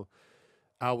until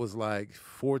I was like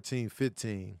 14,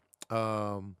 15.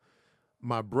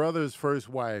 My brother's first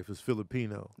wife is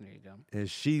Filipino. There you go. And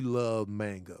she loved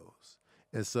mangoes.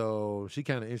 And so she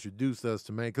kind of introduced us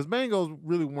to mangoes. Because mangoes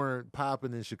really weren't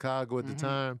popping in Chicago at the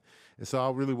time. And so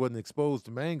I really wasn't exposed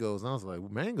to mangoes. And I was like,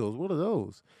 mangoes, what are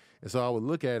those? And so I would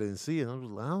look at it and see it. And I was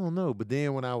like, I don't know. But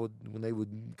then when they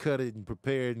would cut it and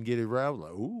prepare it and get it right, I was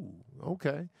like, ooh,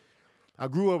 okay. I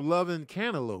grew up loving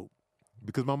cantaloupe.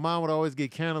 Because my mom would always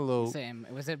get cantaloupe. Same.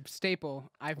 It was a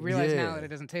staple. I realize now that it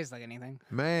doesn't taste like anything.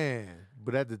 Man.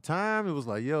 But at the time, it was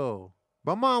like, yo.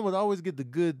 My mom would always get the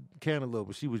good cantaloupe,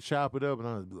 but she would chop it up, and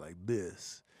I would be like,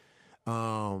 this.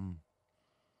 So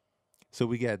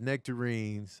we got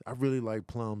nectarines. I really like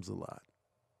plums a lot.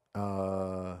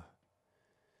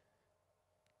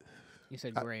 You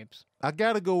said grapes. I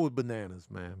got to go with bananas,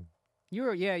 man.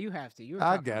 You have to.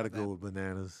 I gotta go with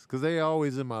bananas because they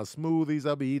always in my smoothies.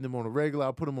 I'll be eating them on a regular.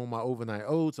 I put them on my overnight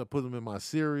oats. I put them in my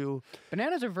cereal.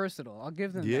 Bananas are versatile. I'll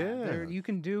give them that. You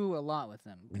can do a lot with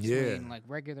them. Between like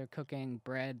regular cooking,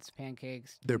 breads,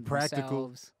 pancakes. They're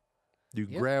practical. You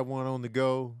can grab one on the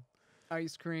go.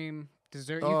 Ice cream,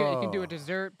 dessert. You can do a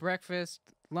dessert, breakfast,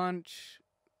 lunch,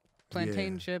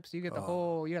 plantain chips. You get the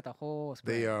whole. You got the whole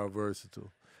spread. They are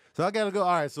versatile. So I gotta go.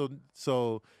 All right.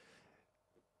 So.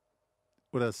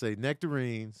 What did I say?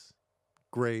 Nectarines,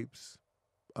 grapes,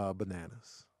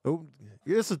 bananas. Oh,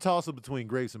 it's a toss-up between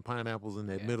grapes and pineapples in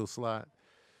that middle slot.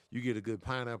 You get a good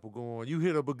pineapple going. You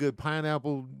hit up a good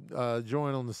pineapple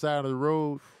joint on the side of the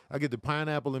road. I get the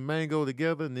pineapple and mango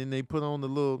together, and then they put on the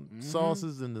little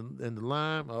sauces and the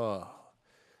lime. Oh,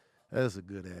 that's a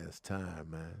good-ass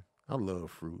time, man. I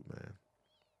love fruit, man.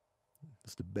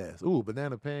 It's the best. Ooh,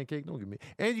 banana pancake. Don't get me.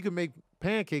 And you can make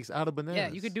pancakes out of bananas. Yeah,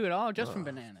 you could do it all just from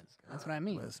bananas. That's what I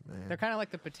mean. Bless, man. They're kind of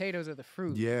like the potatoes of the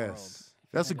fruit world.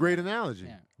 That's a great analogy.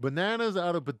 Yeah. Bananas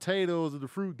out of potatoes of the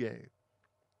fruit game.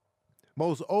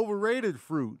 Most overrated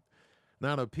fruit.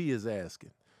 Now the P is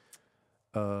asking.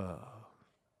 I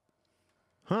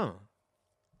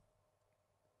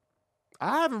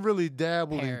haven't really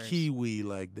dabbled in kiwi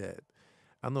like that.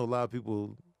 I know a lot of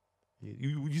people.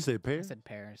 You say pears? I said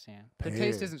pears, yeah. The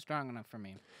taste isn't strong enough for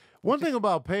me. One thing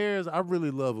about pears, I really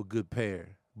love a good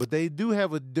pear, but they do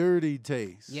have a dirty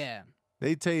taste. Yeah.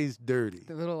 They taste dirty.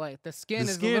 The skin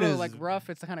is a little like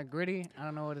rough. It's kind of gritty. I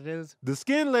don't know what it is. The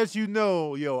skin lets you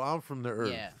know, I'm from the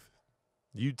earth. Yeah.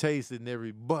 You taste it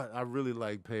but I really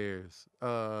like pears.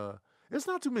 There's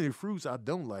not too many fruits I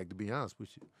don't like, to be honest with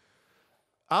you.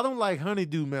 I don't like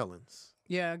honeydew melons.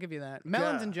 Yeah, I'll give you that.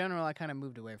 Melons in general, I kind of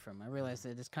moved away from. I realized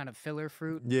that it's kind of filler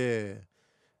fruit. Yeah.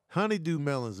 Honeydew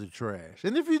melons are trash.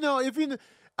 And if you know,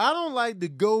 I don't like the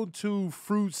go-to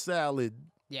fruit salad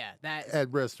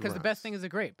at restaurants. Because the best thing is a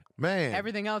grape. Man.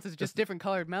 Everything else is just different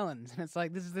colored melons. And it's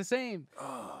like, this is the same.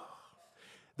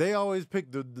 They always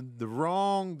pick the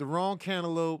wrong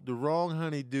cantaloupe, the wrong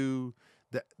honeydew.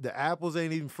 The apples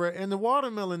ain't even fresh, and the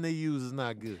watermelon they use is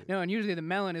not good. No, and usually the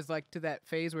melon is like to that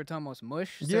phase where it's almost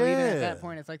mush. So even at that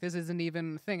point, it's like, this isn't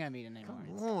even the thing I'm eating anymore.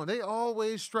 Come on, they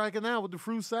always striking out with the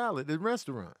fruit salad at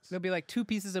restaurants. There'll be like 2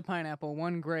 pieces of pineapple,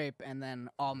 1 grape, and then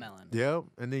all melon. Yep,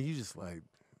 and then you just like,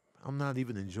 I'm not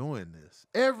even enjoying this.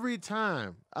 Every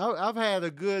time. I've had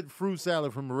a good fruit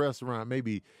salad from a restaurant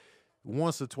maybe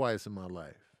once or twice in my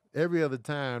life. Every other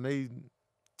time, they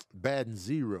batting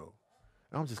 0.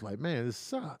 I'm just like, man, this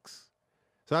sucks.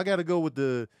 So I got to go with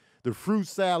the fruit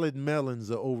salad melons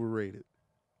are overrated.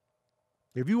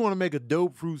 If you want to make a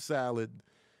dope fruit salad,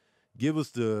 give us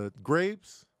the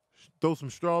grapes, throw some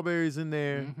strawberries in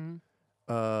there,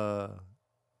 throw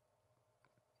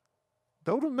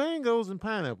the mangoes and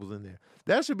pineapples in there.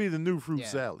 That should be the new fruit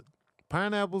salad.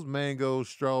 Pineapples, mangoes,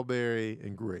 strawberry,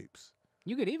 and grapes.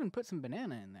 You could even put some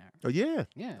banana in there. Oh, yeah.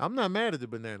 Yeah. I'm not mad at the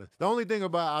bananas. The only thing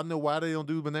I know why they don't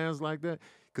do bananas like that,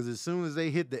 because as soon as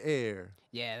they hit the air,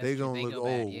 they're going to look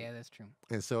old. Yeah, that's true.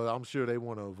 And so I'm sure they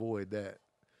want to avoid that.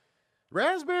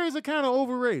 Raspberries are kind of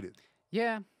overrated.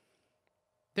 Yeah.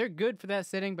 They're good for that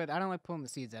setting, but I don't like pulling the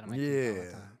seeds out of my teeth all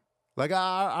the time. Like,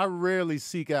 I rarely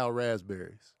seek out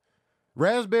raspberries.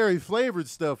 Raspberry flavored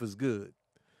stuff is good.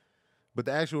 But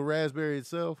the actual raspberry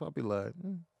itself, I'll be like,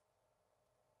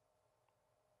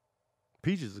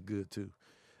 Peaches are good too.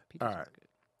 Peaches are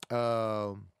good.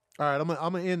 All right, I'm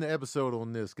gonna end the episode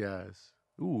on this, guys.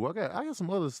 Ooh, I got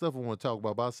some other stuff I want to talk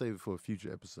about, but I'll save it for a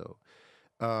future episode.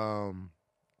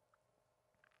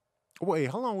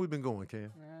 Wait, how long we been going,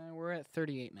 Cam? We're at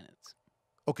 38 minutes.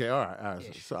 Okay, all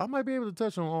right. So I might be able to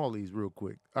touch on all these real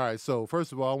quick. All right, so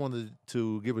first of all, I wanted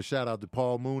to give a shout out to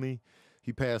Paul Mooney.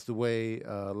 He passed away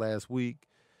last week.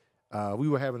 We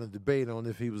were having a debate on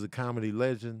if he was a comedy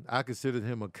legend. I considered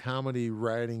him a comedy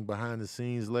writing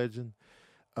behind-the-scenes legend.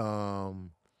 And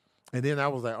then I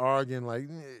was like arguing like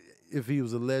if he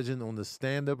was a legend on the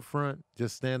stand-up front,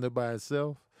 just stand-up by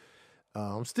itself.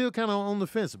 I'm still kind of on the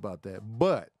fence about that.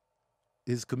 But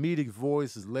his comedic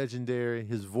voice is legendary.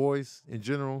 His voice in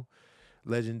general,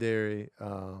 legendary.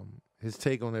 His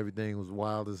take on everything was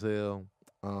wild as hell.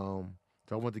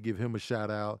 So I want to give him a shout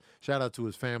out. Shout out to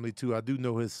his family too. I do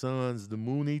know his sons, the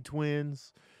Mooney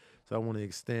twins. So I want to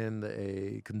extend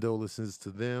a condolences to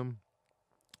them.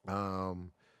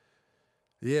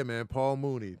 Yeah, man, Paul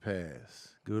Mooney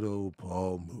passed. Good old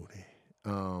Paul Mooney.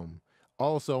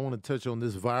 Also, I want to touch on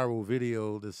this viral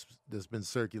video that's been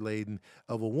circulating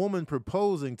of a woman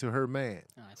proposing to her man.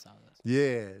 Oh, I saw this.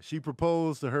 Yeah, she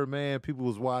proposed to her man. People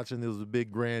was watching. It was a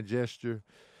big grand gesture.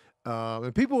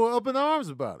 And people were up in arms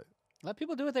about it. Let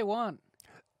people do what they want.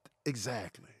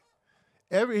 Exactly.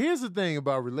 Here's the thing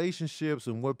about relationships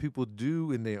and what people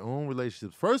do in their own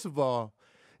relationships. First of all,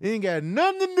 it ain't got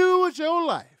nothing to do with your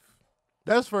life.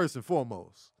 That's first and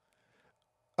foremost.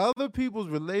 Other people's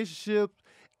relationships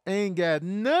ain't got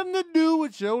nothing to do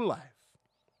with your life.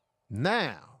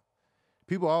 Now,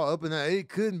 people all up and down, it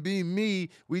couldn't be me.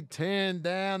 We tearing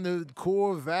down the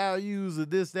core values of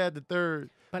this, that, the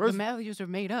third. But the values are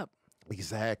made up.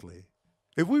 Exactly.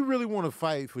 If we really want to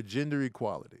fight for gender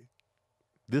equality,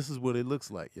 this is what it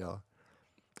looks like, y'all.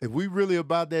 If we really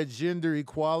about that gender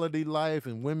equality life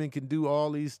and women can do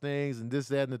all these things and this,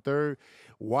 that, and the third,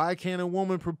 why can't a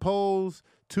woman propose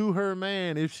to her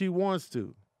man if she wants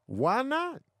to? Why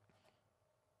not?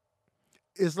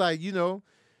 It's like,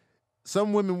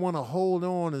 some women want to hold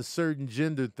on to certain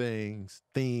gender things,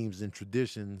 themes, and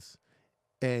traditions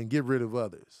and get rid of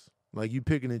others. Like you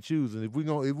picking and choosing. If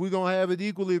we're gonna have it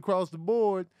equally across the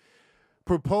board,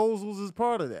 proposals is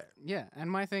part of that. Yeah, and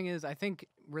my thing is, I think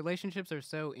relationships are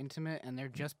so intimate, and they're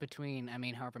just between,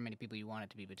 however many people you want it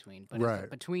to be between. But right.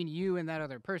 Between you and that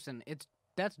other person,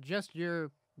 that's just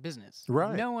your business.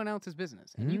 Right. No one else's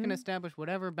business. And you can establish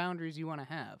whatever boundaries you want to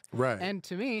have. Right. And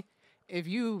to me, if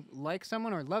you like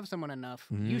someone or love someone enough,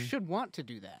 you should want to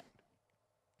do that.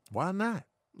 Why not?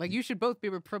 Like, you should both be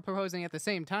proposing at the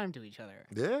same time to each other.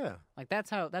 Yeah. Like, that's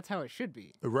how it should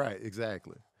be. Right,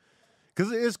 exactly.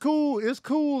 Because it's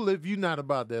cool if you're not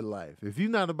about that life. If you're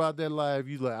not about that life,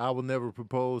 you like, I will never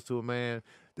propose to a man.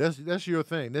 That's your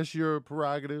thing. That's your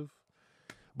prerogative.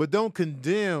 But don't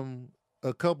condemn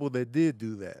a couple that did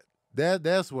do that.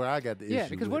 That's where I got the issue. Yeah,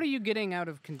 because with. what are you getting out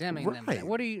of condemning them?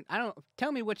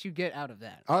 Tell me what you get out of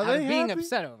that. Are they being happy?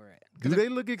 Upset over it? Do they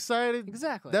look excited?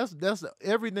 Exactly. That's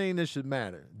everything that should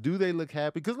matter. Do they look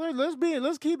happy? Because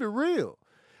let's keep it real.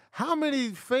 How many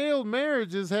failed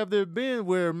marriages have there been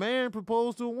where a man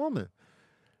proposed to a woman?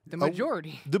 The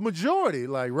majority. The majority,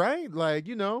 right?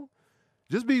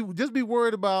 Just be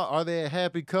worried about, are they a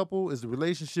happy couple? Is the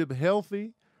relationship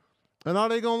healthy? And are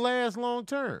they gonna last long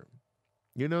term?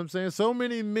 You know what I'm saying? So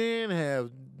many men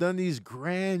have done these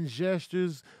grand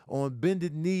gestures on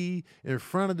bended knee in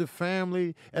front of the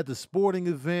family at the sporting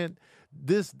event,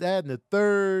 this, that, and the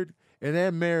third, and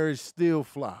that marriage still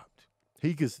flopped.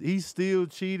 He still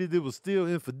cheated. It was still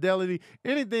infidelity.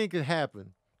 Anything could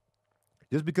happen.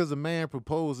 Just because a man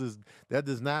proposes, that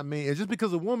does not mean, and just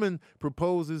because a woman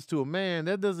proposes to a man,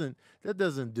 that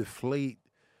doesn't deflate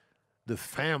the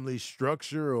family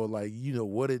structure or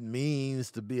what it means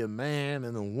to be a man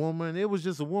and a woman. It was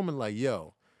just a woman like,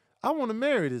 yo, I want to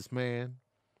marry this man.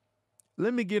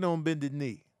 Let me get on bended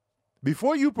knee.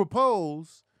 Before you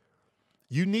propose,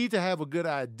 you need to have a good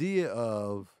idea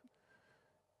of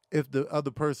if the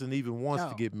other person even wants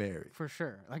to get married. For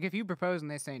sure. Like, if you propose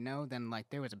and they say no, then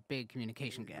there was a big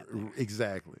communication gap there.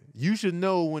 Exactly. You should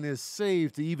know when it's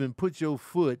safe to even put your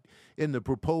foot in the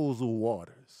proposal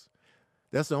waters.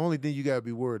 That's the only thing you gotta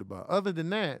be worried about. Other than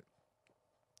that,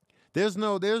 there's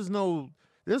no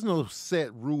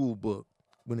set rule book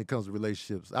when it comes to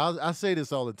relationships. I say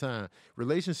this all the time.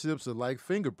 Relationships are like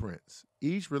fingerprints.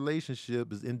 Each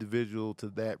relationship is individual to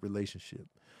that relationship.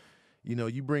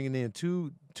 You bringing in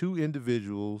two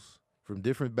individuals from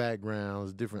different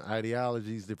backgrounds, different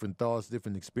ideologies, different thoughts,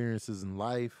 different experiences in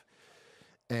life,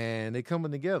 and they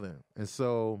coming together. And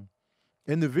so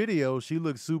in the video, she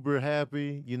looked super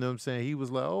happy. You know what I'm saying? He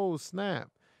was like, oh, snap.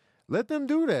 Let them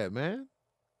do that, man.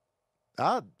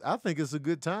 I think it's a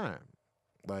good time.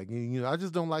 I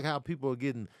just don't like how people are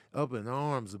getting up in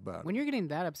arms about it. When you're getting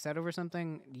that upset over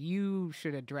something, you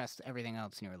should address everything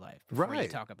else in your life before you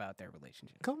talk about their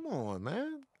relationship. Come on,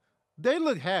 man. They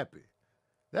look happy.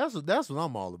 That's what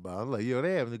I'm all about. I'm like, yo,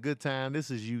 they're having a good time. This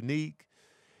is unique.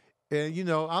 And,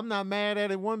 I'm not mad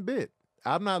at it one bit.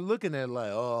 I'm not looking at it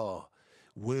like, oh,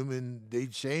 women, they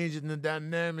changing the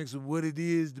dynamics of what it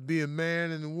is to be a man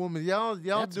and a woman. Y'all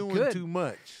doing too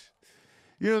much.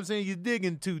 You know what I'm saying? You're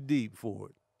digging too deep for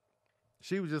it.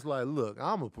 She was just like, look,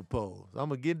 I'm going to propose. I'm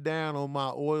going to get down on my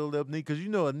oiled up knee, because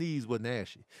her knees wasn't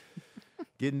ashy.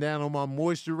 Getting down on my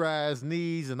moisturized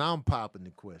knees, and I'm popping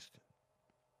the question.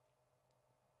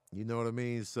 You know what I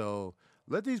mean? So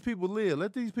let these people live.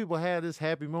 Let these people have this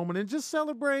happy moment and just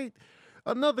celebrate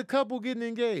another couple getting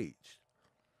engaged.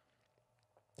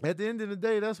 At the end of the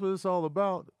day, that's what it's all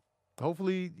about.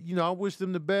 Hopefully, I wish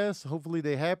them the best. Hopefully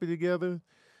they're happy together.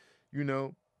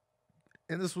 And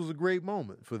this was a great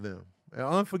moment for them, an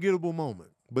unforgettable moment.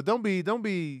 But don't be,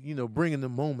 bringing the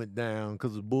moment down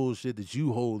because of bullshit that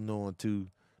you holding on to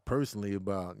personally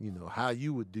about, how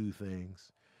you would do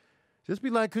things. Just be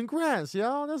like, congrats,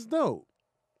 y'all, that's dope,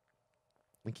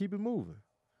 and keep it moving.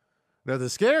 Now the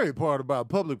scary part about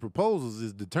public proposals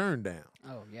is the turn down.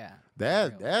 Oh yeah.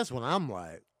 That's when I'm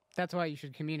like. That's why you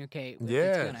should communicate when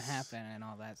yes. it's gonna happen and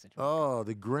all that situation. Oh,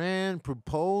 the grand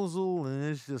proposal, and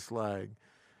it's just like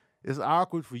it's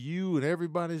awkward for you, and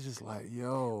everybody's just like,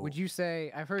 yo. Would you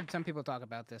say, I've heard some people talk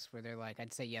about this where they're like,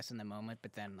 I'd say yes in the moment,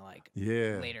 but then like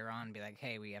later on be like,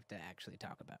 hey, we have to actually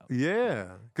talk about. Yeah,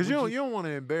 because you don't want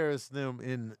to embarrass them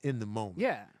in the moment.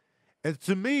 Yeah. And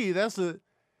to me, that's an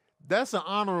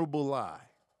honorable lie.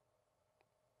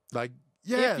 Like,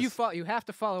 yes. If you have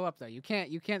to follow up though. You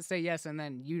can't say yes and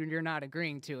then you're not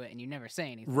agreeing to it and you never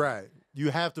say anything. Right.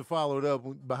 You have to follow it up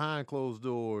behind closed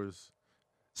doors.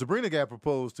 Sabrina got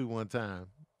proposed to one time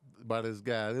by this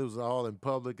guy. It was all in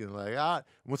public, and like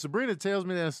when Sabrina tells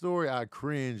me that story, I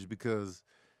cringe because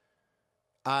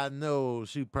I know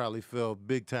she probably felt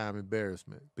big time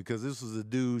embarrassment because this was a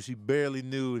dude she barely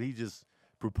knew, and he just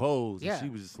proposed. Yeah. And she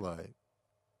was just like,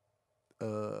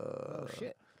 oh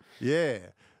shit. Yeah.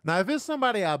 Now if it's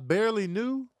somebody I barely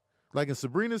knew, like in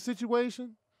Sabrina's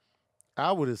situation,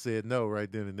 I would have said no right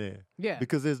then and there. Yeah.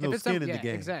 Because there's no skin in the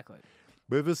game. Exactly.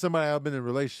 But if it's somebody I've been in a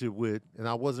relationship with and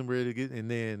I wasn't ready to get, and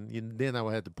then I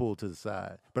would have to pull to the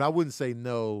side. But I wouldn't say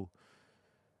no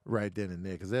right then and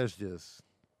there because that's just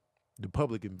the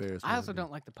public embarrassment. I also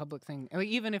don't like the public thing. I mean,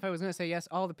 even if I was going to say yes,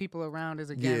 all the people around is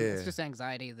it's just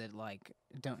anxiety that like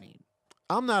don't need.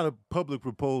 I'm not a public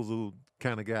proposal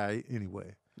kind of guy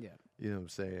anyway. Yeah. You know what I'm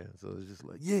saying? So it's just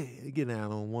like, yeah, get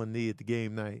down on one knee at the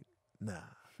game night. Nah.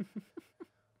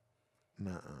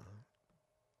 Nuh-uh.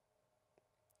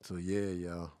 So yeah,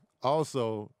 y'all.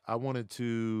 Also, I wanted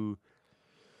to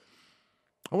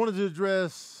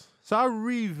address. So I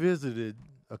revisited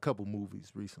a couple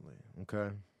movies recently. Okay,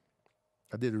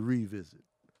 I did a revisit.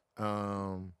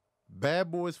 Bad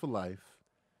Boys for Life,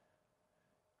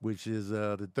 which is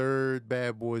the third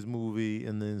Bad Boys movie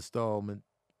in the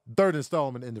third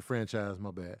installment in the franchise. My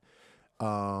bad.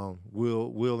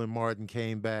 Will and Martin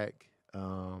came back.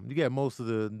 You got most of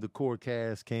the core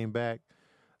cast came back.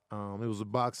 It was a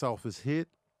box office hit.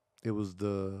 It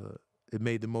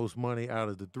made the most money out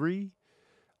of the three.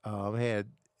 It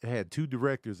had two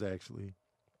directors actually,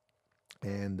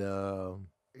 and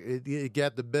it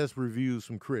got the best reviews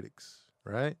from critics.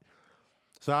 Right,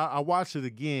 so I watched it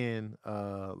again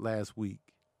last week,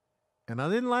 and I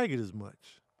didn't like it as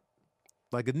much.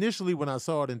 Like initially when I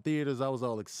saw it in theaters, I was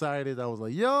all excited. I was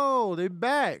like, "Yo, they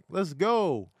back! Let's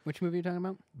go!" Which movie are you talking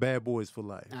about? Bad Boys for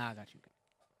Life. Ah, I got you.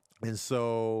 And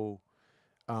so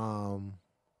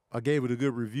I gave it a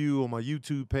good review on my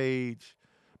YouTube page.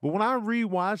 But when I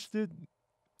rewatched it,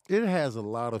 it has a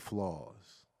lot of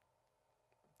flaws.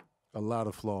 A lot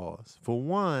of flaws. For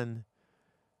one,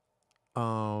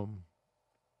 there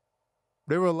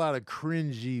were a lot of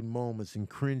cringy moments and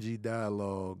cringy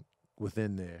dialogue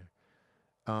within there.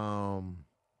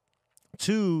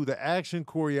 Two, the action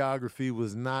choreography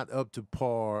was not up to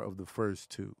par of the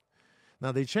first two.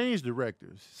 Now they changed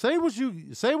directors. Say what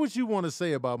you want to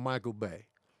say about Michael Bay,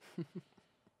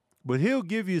 but he'll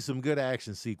give you some good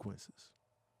action sequences.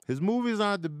 His movies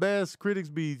aren't the best. Critics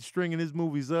be stringing his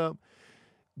movies up,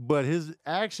 but his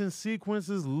action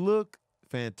sequences look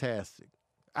fantastic.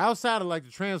 Outside of like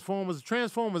the Transformers,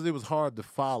 it was hard to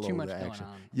follow. Too much the going action.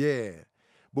 on. Yeah,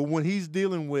 but when he's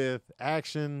dealing with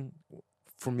action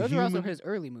from those are also his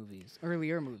earlier movies.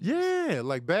 Yeah,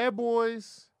 like Bad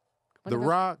Boys, The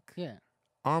Rock. Yeah.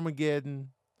 Armageddon,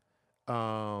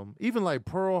 even like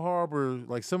Pearl Harbor,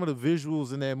 like some of the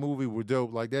visuals in that movie were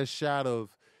dope. Like that shot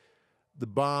of the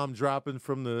bomb dropping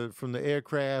from the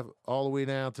aircraft all the way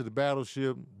down to the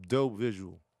battleship, dope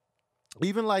visual.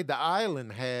 Even like The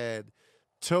Island had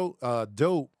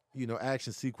dope,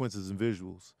 action sequences and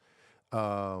visuals.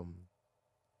 But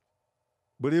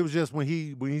it was just when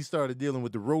he started dealing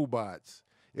with the robots,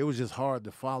 it was just hard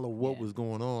to follow what was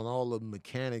going on. All the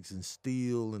mechanics and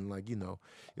steel and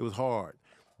it was hard.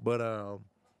 But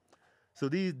so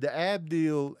the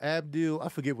Abdil, I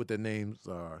forget what their names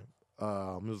are.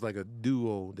 It was like a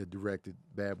duo that directed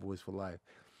Bad Boys for Life.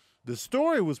 The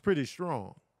story was pretty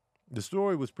strong.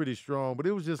 But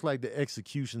it was just like the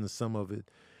execution of some of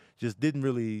it just didn't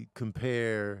really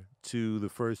compare to the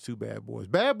first two Bad Boys.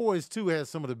 Bad Boys 2 has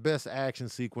some of the best action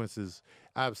sequences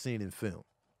I've seen in film.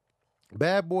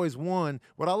 Bad Boys 1,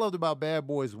 what I loved about Bad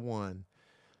Boys 1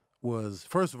 was,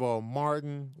 first of all,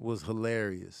 Martin was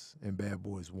hilarious in Bad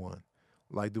Boys 1.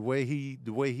 Like the way he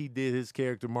did his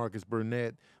character, Marcus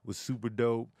Burnett, was super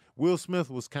dope. Will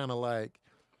Smith was kind of like,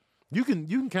 you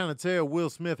can kind of tell Will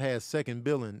Smith had second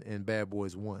billing in Bad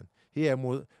Boys 1.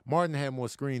 Martin had more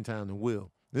screen time than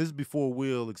Will. This is before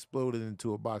Will exploded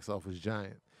into a box office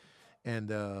giant. And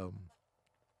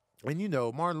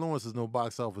And Martin Lawrence is no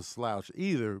box office slouch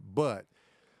either, but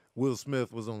Will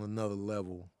Smith was on another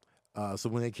level. So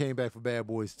when they came back for Bad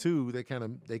Boys 2, they kind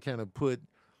of put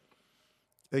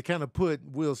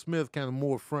Will Smith kind of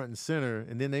more front and center,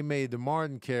 and then they made the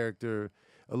Martin character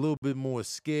a little bit more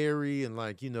scary and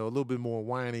a little bit more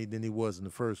whiny than he was in the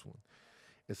first one.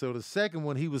 And so the second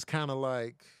one, he was kind of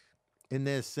like in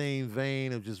that same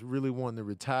vein of just really wanting to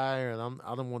retire, and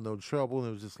I don't want no trouble. And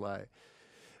it was just like,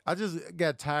 I just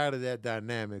got tired of that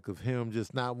dynamic of him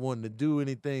just not wanting to do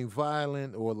anything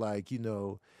violent or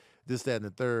this, that, and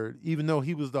the third. Even though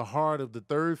he was the heart of the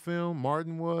third film,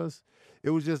 Martin was,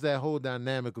 it was just that whole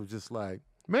dynamic of just like,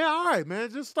 man, all right,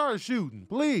 man, just start shooting,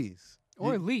 please.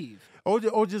 Or leave.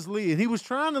 Or just leave. And he was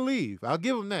trying to leave. I'll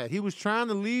give him that. He was trying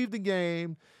to leave the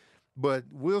game, but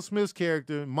Will Smith's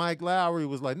character, Mike Lowry,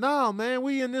 was like, no, man,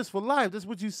 we in this for life. That's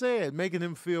what you said, making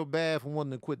him feel bad for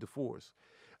wanting to quit the force.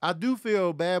 I do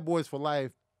feel Bad Boys for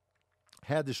Life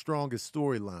had the strongest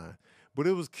storyline, but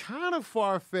it was kind of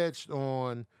far-fetched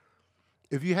on,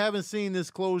 if you haven't seen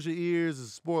this, close your ears. It's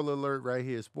a spoiler alert right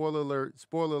here. Spoiler alert,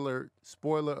 spoiler alert,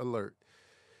 spoiler alert.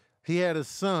 He had a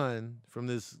son from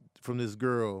this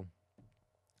girl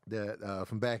that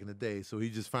from back in the day. So he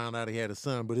just found out he had a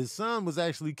son, but his son was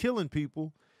actually killing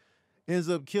people, ends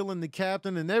up killing the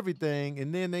captain and everything,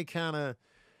 and then they kind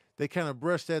of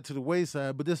brushed that to the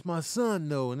wayside. But that's my son,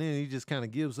 though. And then he just kind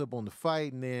of gives up on the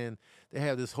fight, and then they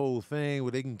have this whole thing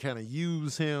where they can kind of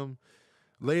use him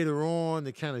later on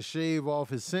to kind of shave off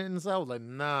his sentence. I was like,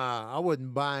 nah, I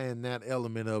wasn't buying that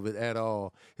element of it at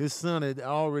all. His son had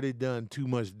already done too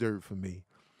much dirt for me.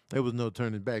 There was no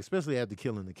turning back, especially after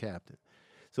killing the captain.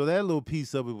 So that little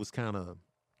piece of it was kind of,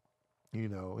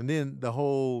 and then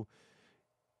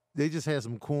they just had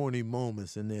some corny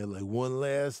moments in there, like one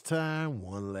last time.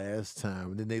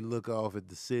 And then they look off at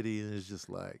the city, and it's just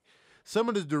like, some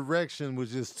of the direction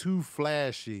was just too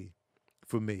flashy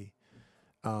for me.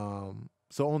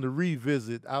 So on the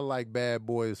revisit, I like Bad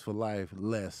Boys for Life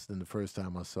less than the first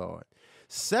time I saw it.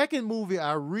 Second movie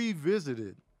I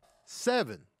revisited,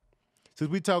 Seven. Since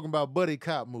we talking about buddy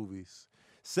cop movies,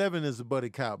 Seven is a buddy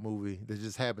cop movie that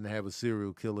just happened to have a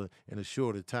serial killer in a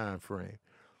shorter time frame.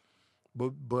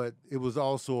 But it was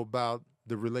also about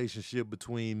the relationship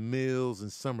between Mills and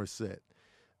Somerset,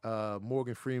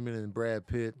 Morgan Freeman and Brad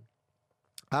Pitt.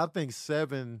 I think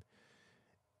Seven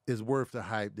is worth the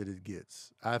hype that it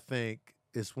gets. I think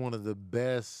it's one of the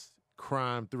best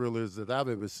crime thrillers that I've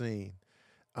ever seen.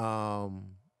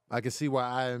 I can see why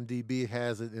IMDb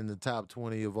has it in the top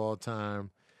 20 of all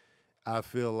time. I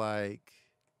feel like,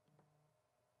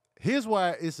 here's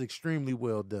why it's extremely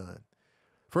well done.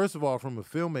 First of all, from a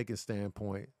filmmaking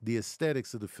standpoint, the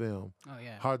aesthetics of the film,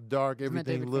 how dark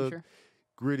everything looked,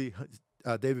 gritty.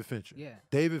 David Fincher. Yeah.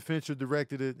 David Fincher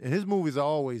directed it, and his movies are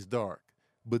always dark.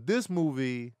 But this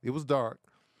movie, it was dark.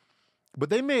 But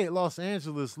they made Los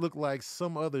Angeles look like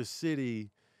some other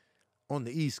city on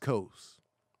the East Coast.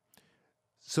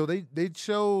 So they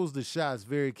chose the shots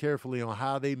very carefully on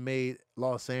how they made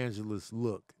Los Angeles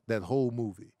look, that whole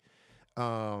movie.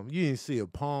 You didn't see a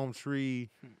palm tree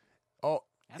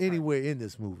anywhere in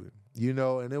this movie,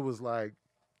 and it was like,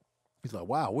 he's like,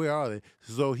 wow, where are they?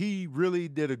 So he really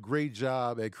did a great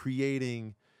job at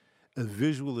creating a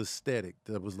visual aesthetic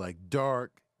that was like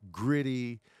dark,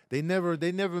 gritty. They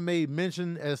never made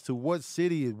mention as to what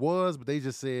city it was, but they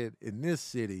just said, in this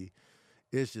city,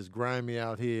 it's just grimy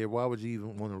out here. Why would you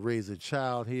even want to raise a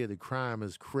child here? The crime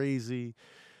is crazy.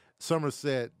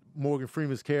 Somerset, Morgan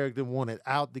Freeman's character, wanted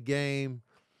out the game.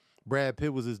 Brad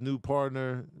Pitt was his new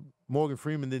partner. Morgan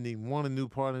Freeman didn't even want a new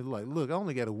partner. He's like, look, I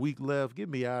only got a week left. Get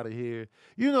me out of here.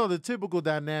 The typical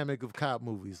dynamic of cop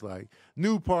movies, like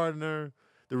new partner,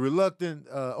 the reluctant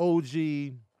OG,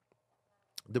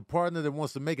 the partner that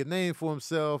wants to make a name for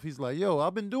himself. He's like, yo,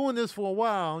 I've been doing this for a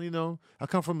while. I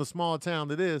come from a small town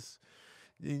to this.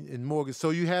 In Morgan. So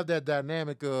you have that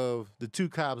dynamic of the two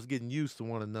cops getting used to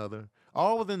one another,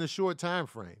 all within a short time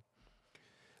frame.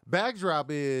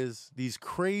 Backdrop is these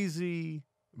crazy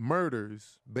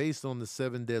murders based on the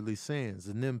 7 deadly sins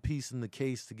and them piecing the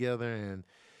case together, and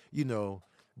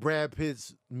Brad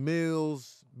Pitt's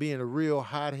Mills being a real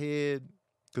hothead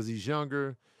because he's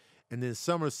younger, and then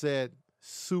Somerset,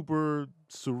 super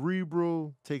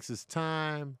cerebral, takes his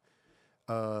time,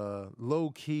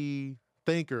 low-key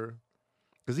thinker.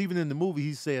 Because even in the movie,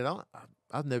 he said,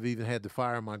 I've never even had to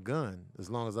fire my gun as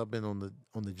long as I've been on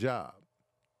the job.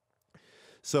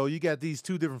 So you got these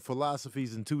two different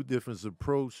philosophies and two different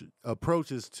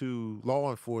approaches to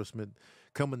law enforcement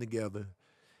coming together.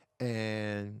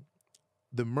 And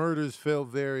the murders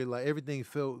felt everything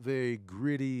felt very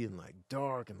gritty and like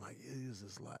dark, and like it was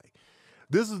just like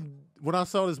This is when I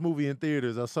saw this movie in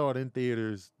theaters. I saw it in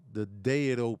theaters the day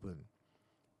it opened.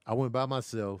 I went by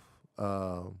myself.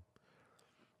 I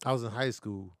was in high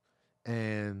school,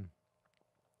 and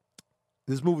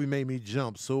this movie made me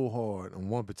jump so hard on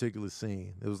one particular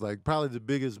scene. It was like probably the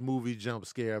biggest movie jump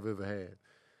scare I've ever had.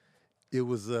 It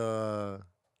was the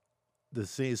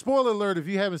scene. Spoiler alert: if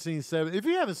you haven't seen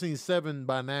Seven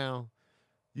by now,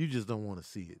 you just don't want to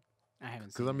see it. I haven't seen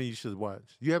it. Because, I mean, you should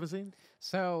watch. You haven't seen it?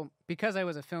 So, because I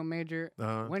was a film major,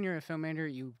 when you're a film major,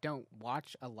 you don't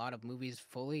watch a lot of movies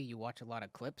fully. You watch a lot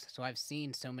of clips. So, I've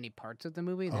seen so many parts of the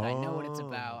movie that I know what it's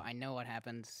about. I know what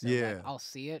happens. So like, I'll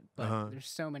see it. But there's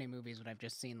so many movies that I've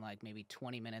just seen like maybe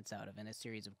 20 minutes out of in a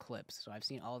series of clips. So, I've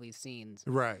seen all these scenes.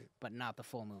 Right. But not the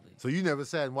full movie. So, you never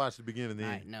sat and watched the beginning and the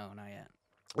end? No, not yet.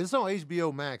 It's on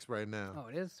HBO Max right now. Oh,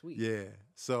 it is? Sweet. Yeah.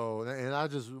 So, and I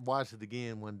just watched it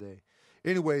again one day.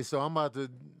 Anyway, so I'm about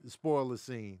to spoil the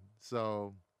scene.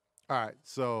 So, all right.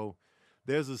 So,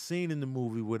 there's a scene in the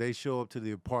movie where they show up to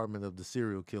the apartment of the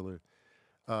serial killer,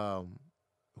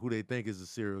 who they think is a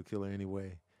serial killer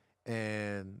anyway.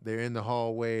 And they're in the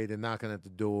hallway. They're knocking at the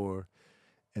door,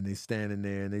 and they're standing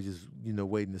there, and they just,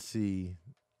 waiting to see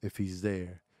if he's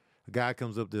there. A guy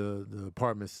comes up the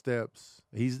apartment steps.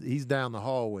 He's down the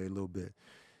hallway a little bit.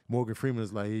 Morgan Freeman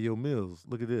is like, "Hey, yo, Mills,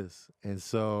 look at this." And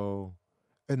so...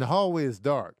 and the hallway is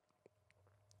dark.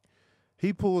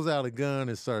 He pulls out a gun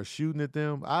and starts shooting at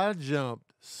them. I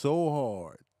jumped so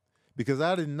hard because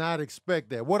I did not expect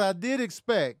that. What I did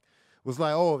expect was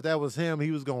like, oh, if that was him,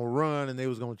 he was going to run and they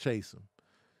was going to chase him.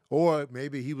 Or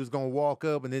maybe he was going to walk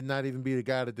up and it not even be the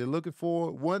guy that they're looking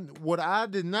for. What I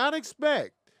did not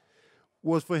expect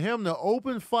was for him to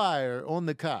open fire on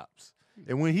the cops.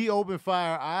 And when he opened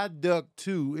fire, I ducked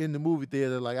too in the movie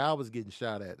theater like I was getting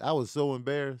shot at. I was so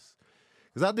embarrassed.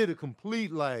 Because I did a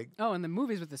complete, like... oh, and the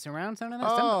movies with the surround sound and that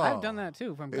stuff? I've done that,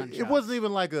 too, from gunshots. It wasn't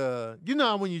even like a... you know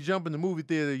how when you jump in the movie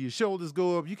theater, your shoulders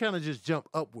go up, you kind of just jump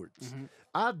upwards. Mm-hmm.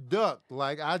 I ducked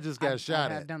like I just got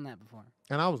shot at. I've done that before.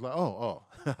 And I was like, oh,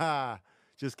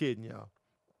 just kidding, y'all.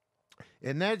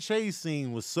 And that chase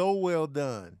scene was so well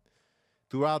done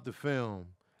throughout the film.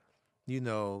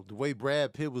 The way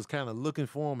Brad Pitt was kind of looking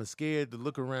for him and scared to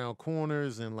look around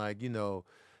corners and, like,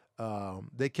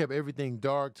 they kept everything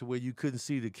dark to where you couldn't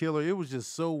see the killer. It was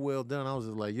just so well done. I was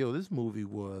just like, yo, this movie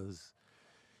was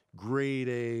grade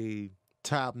A,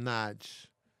 top-notch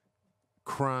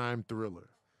crime thriller.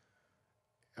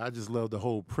 I just loved the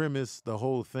whole premise, the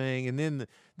whole thing. And then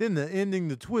the ending,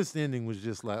 the twist ending was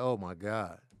just like, oh, my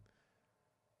God.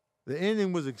 The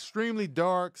ending was extremely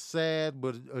dark, sad,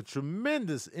 but a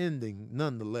tremendous ending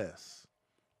nonetheless.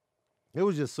 It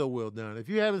was just so well done. If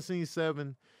you haven't seen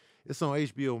Seven... it's on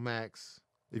HBO Max.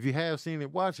 If you have seen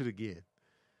it, watch it again.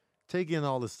 Take in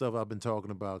all the stuff I've been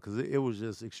talking about because it was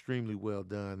just extremely well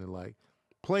done and like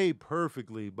played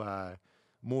perfectly by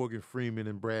Morgan Freeman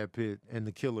and Brad Pitt and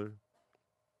the killer.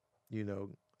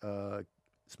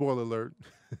 Spoiler alert,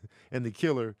 and the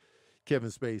killer, Kevin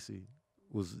Spacey,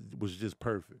 was just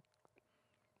perfect.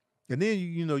 And then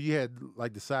you had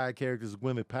like the side characters,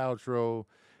 Gwyneth Paltrow,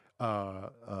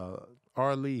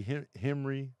 R. Lee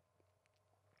Henry.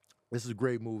 This is a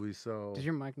great movie. So, did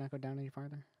your mic not go down any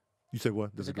farther? You said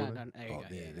what? Does it go down? There you go.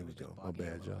 Yeah, there we go. My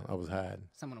bad, John. I was hiding.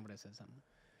 Someone would have said something.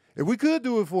 If we could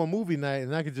do it for a movie night,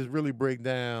 and I could just really break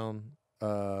down,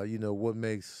 what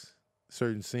makes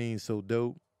certain scenes so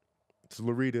dope. It's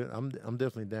Larita. I'm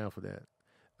definitely down for that.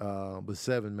 But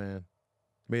Seven, man,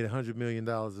 made $100 million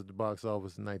at the box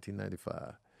office in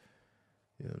 1995.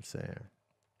 You know what I'm saying?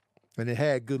 And it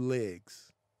had good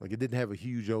legs. Like it didn't have a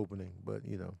huge opening, but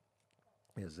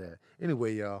is that.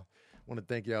 Anyway, y'all, I want to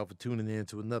thank y'all for tuning in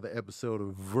to another episode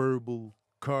of Verbal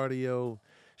Cardio.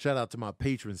 Shout out to my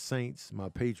patron saints, my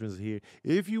patrons here.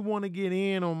 If you want to get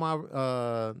in on my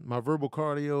my Verbal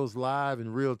Cardios live in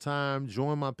real time,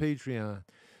 join my Patreon.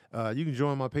 You can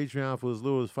join my Patreon for as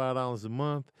little as $5 a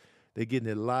month. They're getting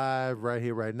it live right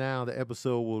here, right now. The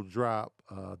episode will drop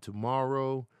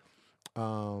tomorrow.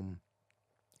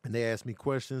 And they asked me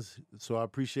questions, so I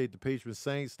appreciate the patron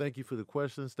saints. Thank you for the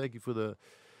questions. Thank you for the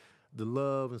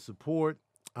love and support.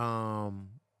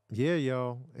 Yeah,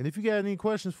 y'all. And if you got any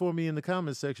questions for me in the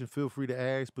comment section, feel free to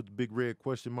ask. Put the big red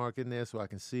question mark in there so I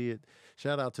can see it.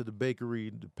 Shout out to the bakery,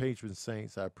 the patron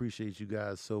saints. I appreciate you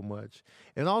guys so much.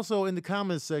 And also in the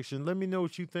comment section, let me know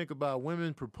what you think about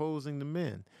women proposing to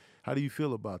men. How do you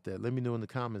feel about that? Let me know in the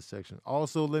comment section.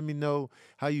 Also, let me know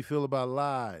how you feel about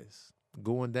lies.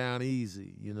 Going down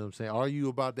easy, you know what I'm saying? Are you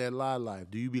about that lie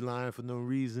life? Do you be lying for no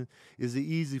reason? Is it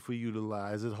easy for you to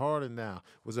lie? Is it harder now?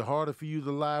 Was it harder for you to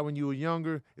lie when you were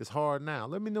younger? It's hard now.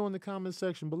 Let me know in the comment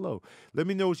section below. Let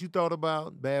me know what you thought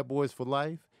about Bad Boys for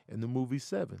Life. and the movie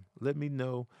Seven? Let me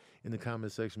know in the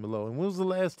comment section below. And when was the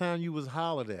last time you was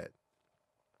hollered at?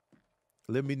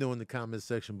 Let me know in the comment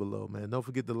section below, man. Don't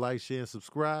forget to like, share, and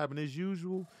subscribe. And as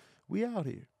usual, we out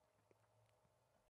here.